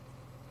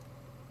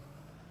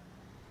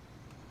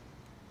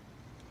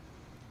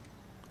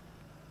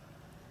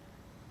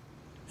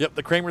 Yep,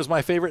 the Kramer's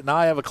my favorite. Now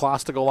I have a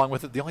Claas to go along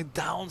with it. The only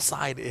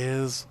downside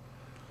is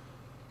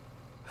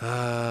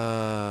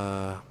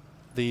that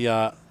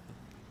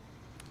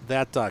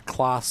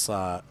Claas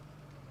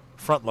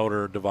front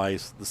loader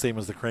device, the same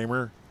as the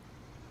Kramer.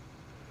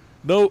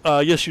 No,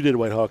 yes, you did,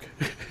 White Hawk.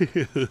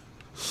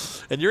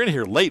 And you're in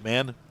here late,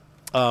 man.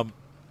 The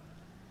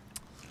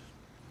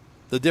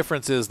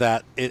difference is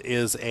that it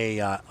is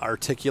a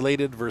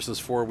articulated versus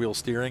four-wheel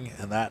steering,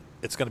 and that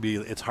it's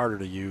harder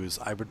to use.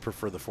 I would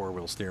prefer the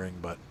four-wheel steering,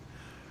 but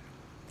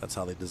that's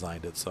how they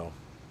designed it. So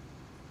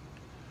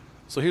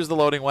here's the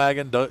loading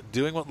wagon,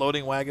 doing what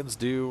loading wagons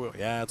do.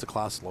 Yeah, it's a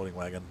Claas loading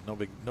wagon. No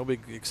big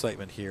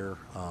excitement here.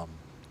 I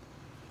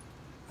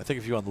think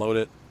if you unload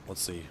it,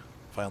 let's see.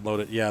 If I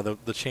unload it, yeah,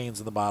 the chains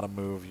in the bottom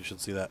move. You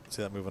should see that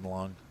moving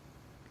along.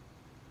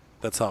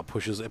 That's how it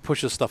pushes. It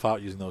pushes stuff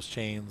out using those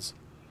chains.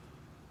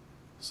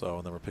 So,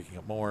 and then we're picking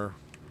up more.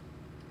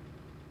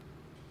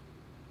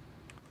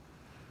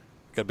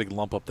 Got a big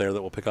lump up there that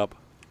we'll pick up.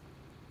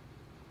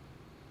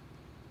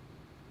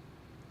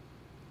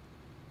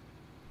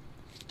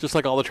 Just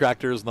like all the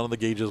tractors, none of the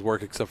gauges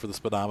work except for the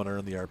speedometer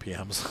and the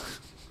RPMs.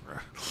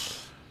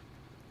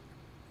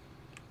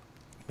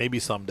 Maybe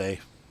someday.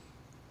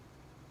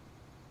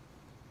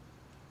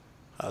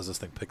 How does this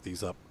thing pick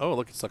these up? Oh,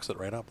 look, it sucks it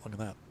right up. Look at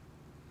that.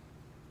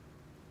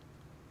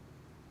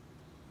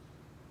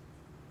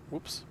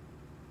 Whoops.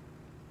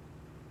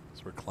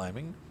 So we're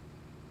climbing.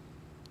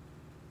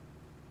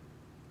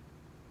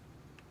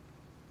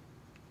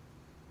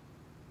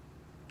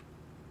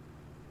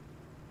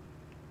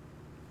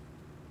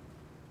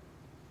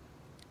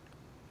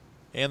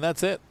 And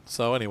that's it.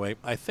 So anyway,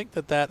 I think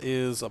that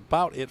is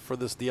about it for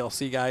this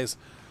DLC, guys.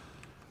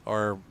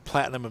 Or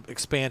Platinum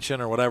Expansion,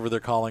 or whatever they're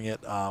calling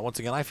it. Once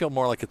again, I feel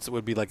more like it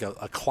would be like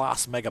a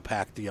Claas Mega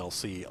Pack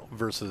DLC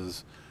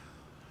versus,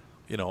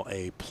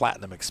 a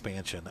platinum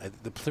expansion.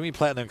 To me,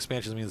 platinum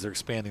expansion means they're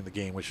expanding the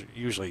game, which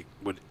usually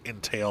would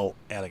entail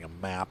adding a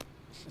map.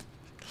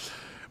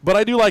 But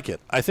I do like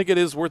it. I think it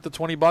is worth the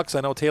 $20.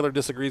 I know Taylor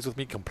disagrees with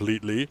me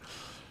completely,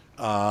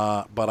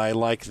 but I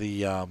like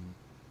the.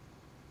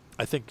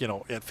 I think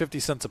at 50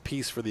 cents a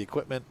piece for the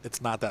equipment,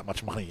 it's not that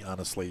much money.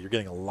 Honestly, you're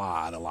getting a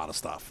lot of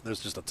stuff.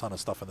 There's just a ton of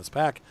stuff in this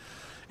pack,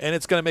 and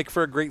it's going to make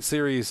for a great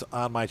series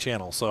on my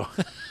channel. So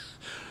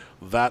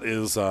that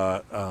is,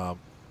 and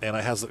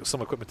it has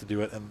some equipment to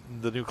do it, and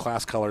the new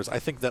class colors. I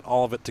think that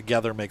all of it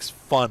together makes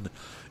fun.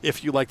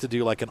 If you like to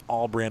do like an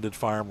all branded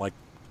farm,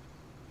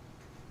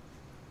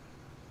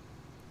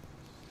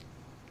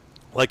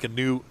 like a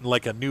New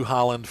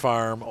Holland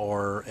farm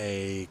or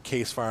a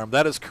Case farm.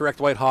 That is correct,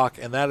 White Hawk,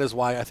 and that is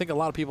why I think a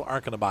lot of people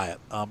aren't going to buy it.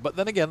 But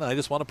then again, I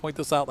just want to point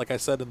this out, like I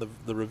said in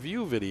the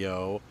review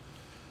video.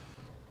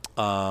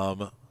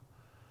 No,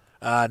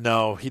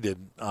 he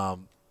didn't.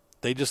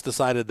 They just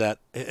decided that,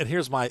 and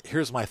here's my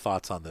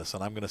thoughts on this,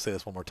 and I'm going to say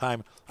this one more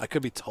time. I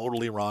could be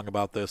totally wrong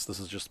about this. This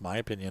is just my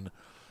opinion.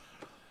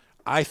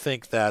 I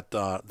think that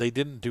they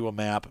didn't do a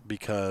map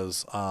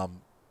because,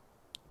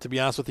 to be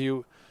honest with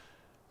you,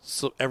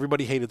 so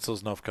everybody hated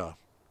Sosnovka,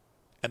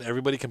 and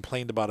everybody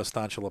complained about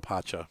Estancia La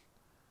Pacha.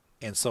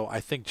 And so I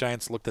think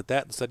Giants looked at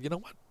that and said, you know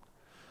what?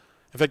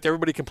 In fact,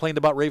 everybody complained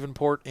about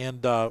Ravenport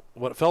and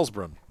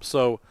Felsbrunn.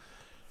 So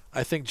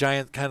I think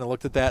Giant kind of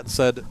looked at that and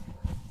said,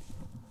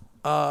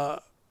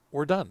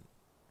 we're done.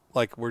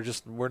 Like, we're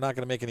not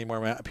going to make any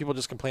more maps. People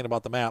just complain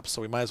about the maps,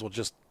 so we might as well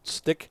just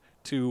stick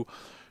to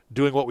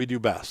doing what we do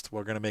best.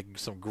 We're going to make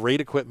some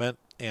great equipment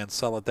and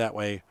sell it that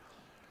way.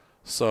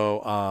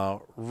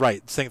 So,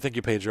 right. Thank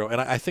you, Pedro. And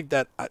I think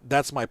that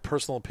that's my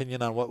personal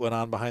opinion on what went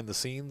on behind the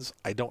scenes.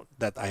 I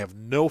have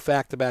no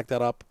fact to back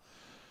that up.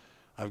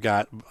 I've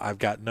got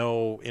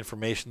no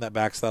information that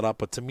backs that up.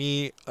 But to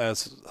me,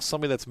 as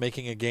somebody that's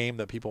making a game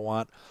that people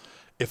want,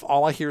 if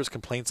all I hear is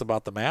complaints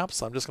about the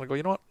maps, I'm just going to go,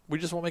 you know what? We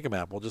just won't make a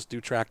map. We'll just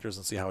do tractors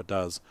and see how it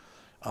does.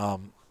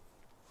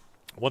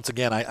 Once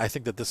again, I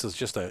think that this is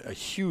just a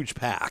huge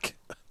pack.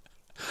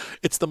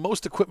 It's the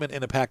most equipment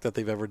in a pack that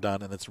they've ever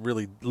done, and it's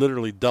really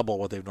literally double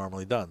what they've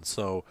normally done.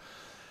 So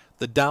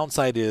the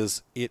downside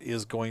is it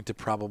is going to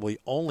probably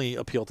only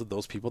appeal to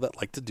those people that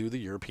like to do the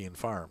European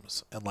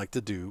farms and like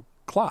to do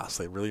Claas.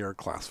 They really are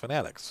Claas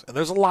fanatics. And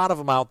there's a lot of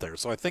them out there.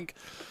 So I think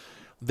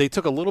they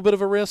took a little bit of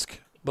a risk,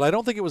 but I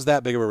don't think it was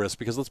that big of a risk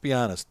because, let's be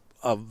honest,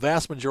 a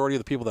vast majority of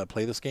the people that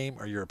play this game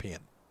are European.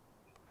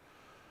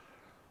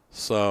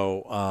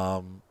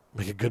 So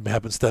make a good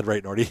map instead,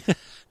 right, Nordy?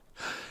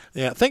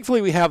 Yeah,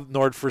 thankfully we have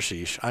Nord for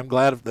Sheesh. I'm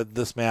glad that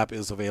this map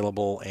is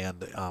available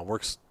and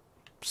works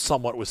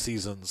somewhat with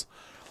seasons,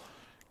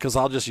 because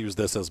I'll just use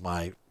this as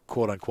my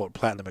quote-unquote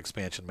platinum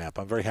expansion map.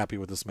 I'm very happy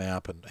with this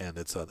map, and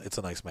it's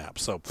a nice map.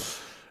 So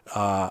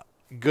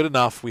good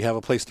enough. We have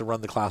a place to run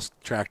the Claas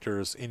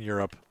tractors in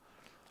Europe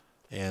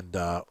and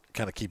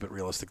kind of keep it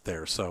realistic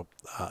there. So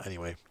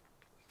anyway.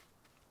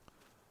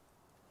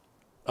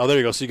 Oh, there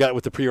you go. So you got it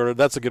with the pre-order.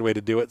 That's a good way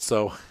to do it.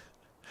 So.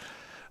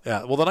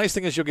 Yeah, well, the nice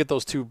thing is you'll get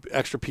those 2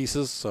 extra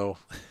pieces, so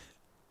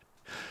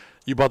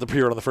you bought the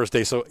pre-order on the first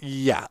day, so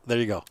yeah, there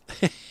you go.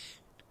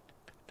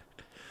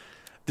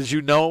 Did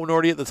you know,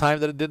 Nordy, at the time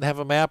that it didn't have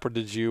a map, or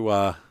did you,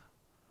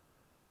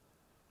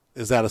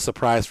 is that a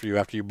surprise for you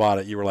after you bought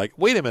it? You were like,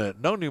 wait a minute,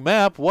 no new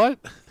map, what?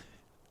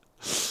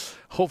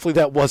 Hopefully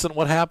that wasn't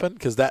what happened,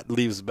 because that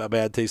leaves a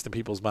bad taste in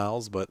people's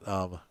mouths, but,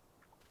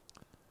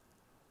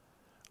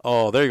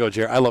 oh, there you go,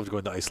 Jared. I loved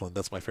going to Iceland.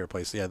 That's my favorite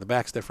place. Yeah, the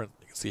back's different.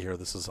 You can see here,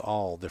 this is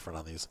all different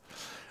on these.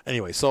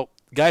 Anyway, so,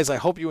 guys, I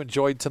hope you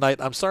enjoyed tonight.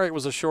 I'm sorry it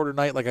was a shorter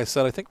night. Like I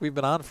said, I think we've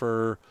been on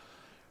for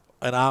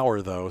an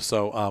hour, though.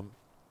 So,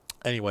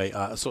 anyway,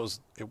 so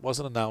it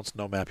wasn't announced,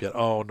 no map yet.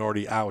 Oh,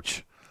 Nordy,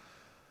 ouch.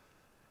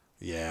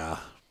 Yeah.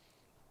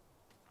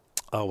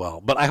 Oh,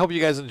 well. But I hope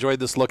you guys enjoyed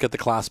this look at the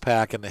Claas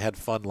pack and had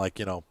fun, like,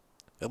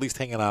 at least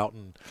hanging out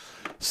and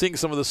seeing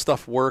some of this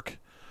stuff work.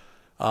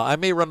 I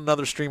may run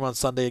another stream on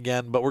Sunday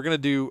again, but we're going to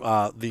do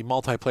the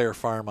multiplayer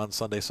farm on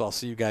Sunday, so I'll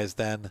see you guys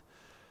then.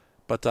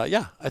 But,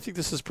 yeah, I think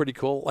this is pretty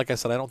cool. Like I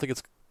said, I don't think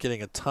it's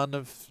getting a ton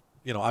of,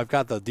 I've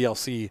got the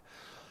DLC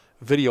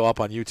video up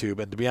on YouTube,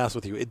 and to be honest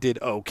with you, it did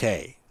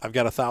okay. I've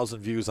got 1,000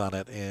 views on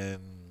it in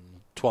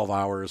 12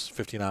 hours,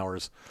 15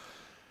 hours.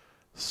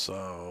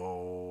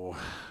 So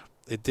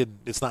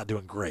it's not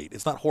doing great.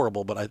 It's not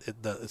horrible, but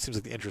it seems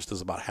like the interest is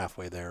about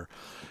halfway there.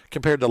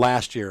 Compared to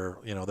last year,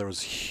 there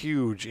was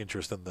huge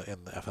interest in the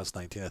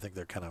FS19. I think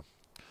they're kind of,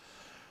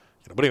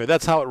 but anyway,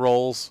 that's how it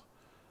rolls.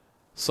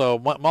 So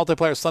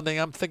multiplayer Sunday,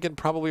 I'm thinking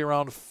probably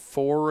around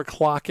 4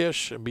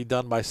 o'clock-ish and be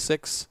done by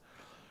 6.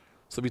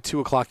 So it'll be 2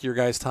 o'clock your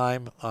guys'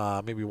 time,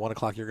 maybe 1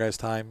 o'clock your guys'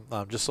 time,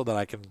 just so that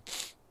I can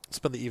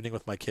spend the evening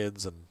with my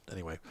kids. And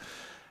anyway,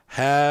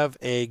 have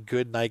a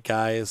good night,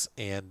 guys,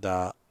 and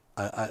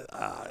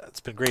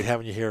it's been great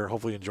having you here.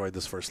 Hopefully you enjoyed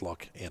this first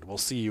look, and we'll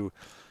see you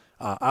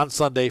on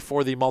Sunday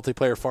for the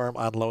multiplayer farm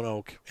on Lone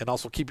Oak. And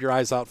also keep your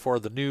eyes out for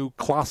the new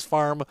Claas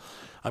farm.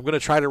 I'm going to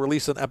try to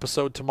release an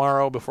episode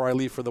tomorrow before I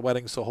leave for the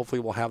wedding, so hopefully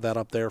we'll have that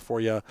up there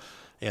for you.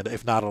 And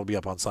if not, it'll be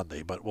up on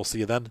Sunday. But we'll see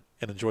you then,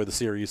 and enjoy the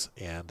series,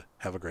 and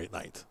have a great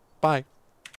night. Bye.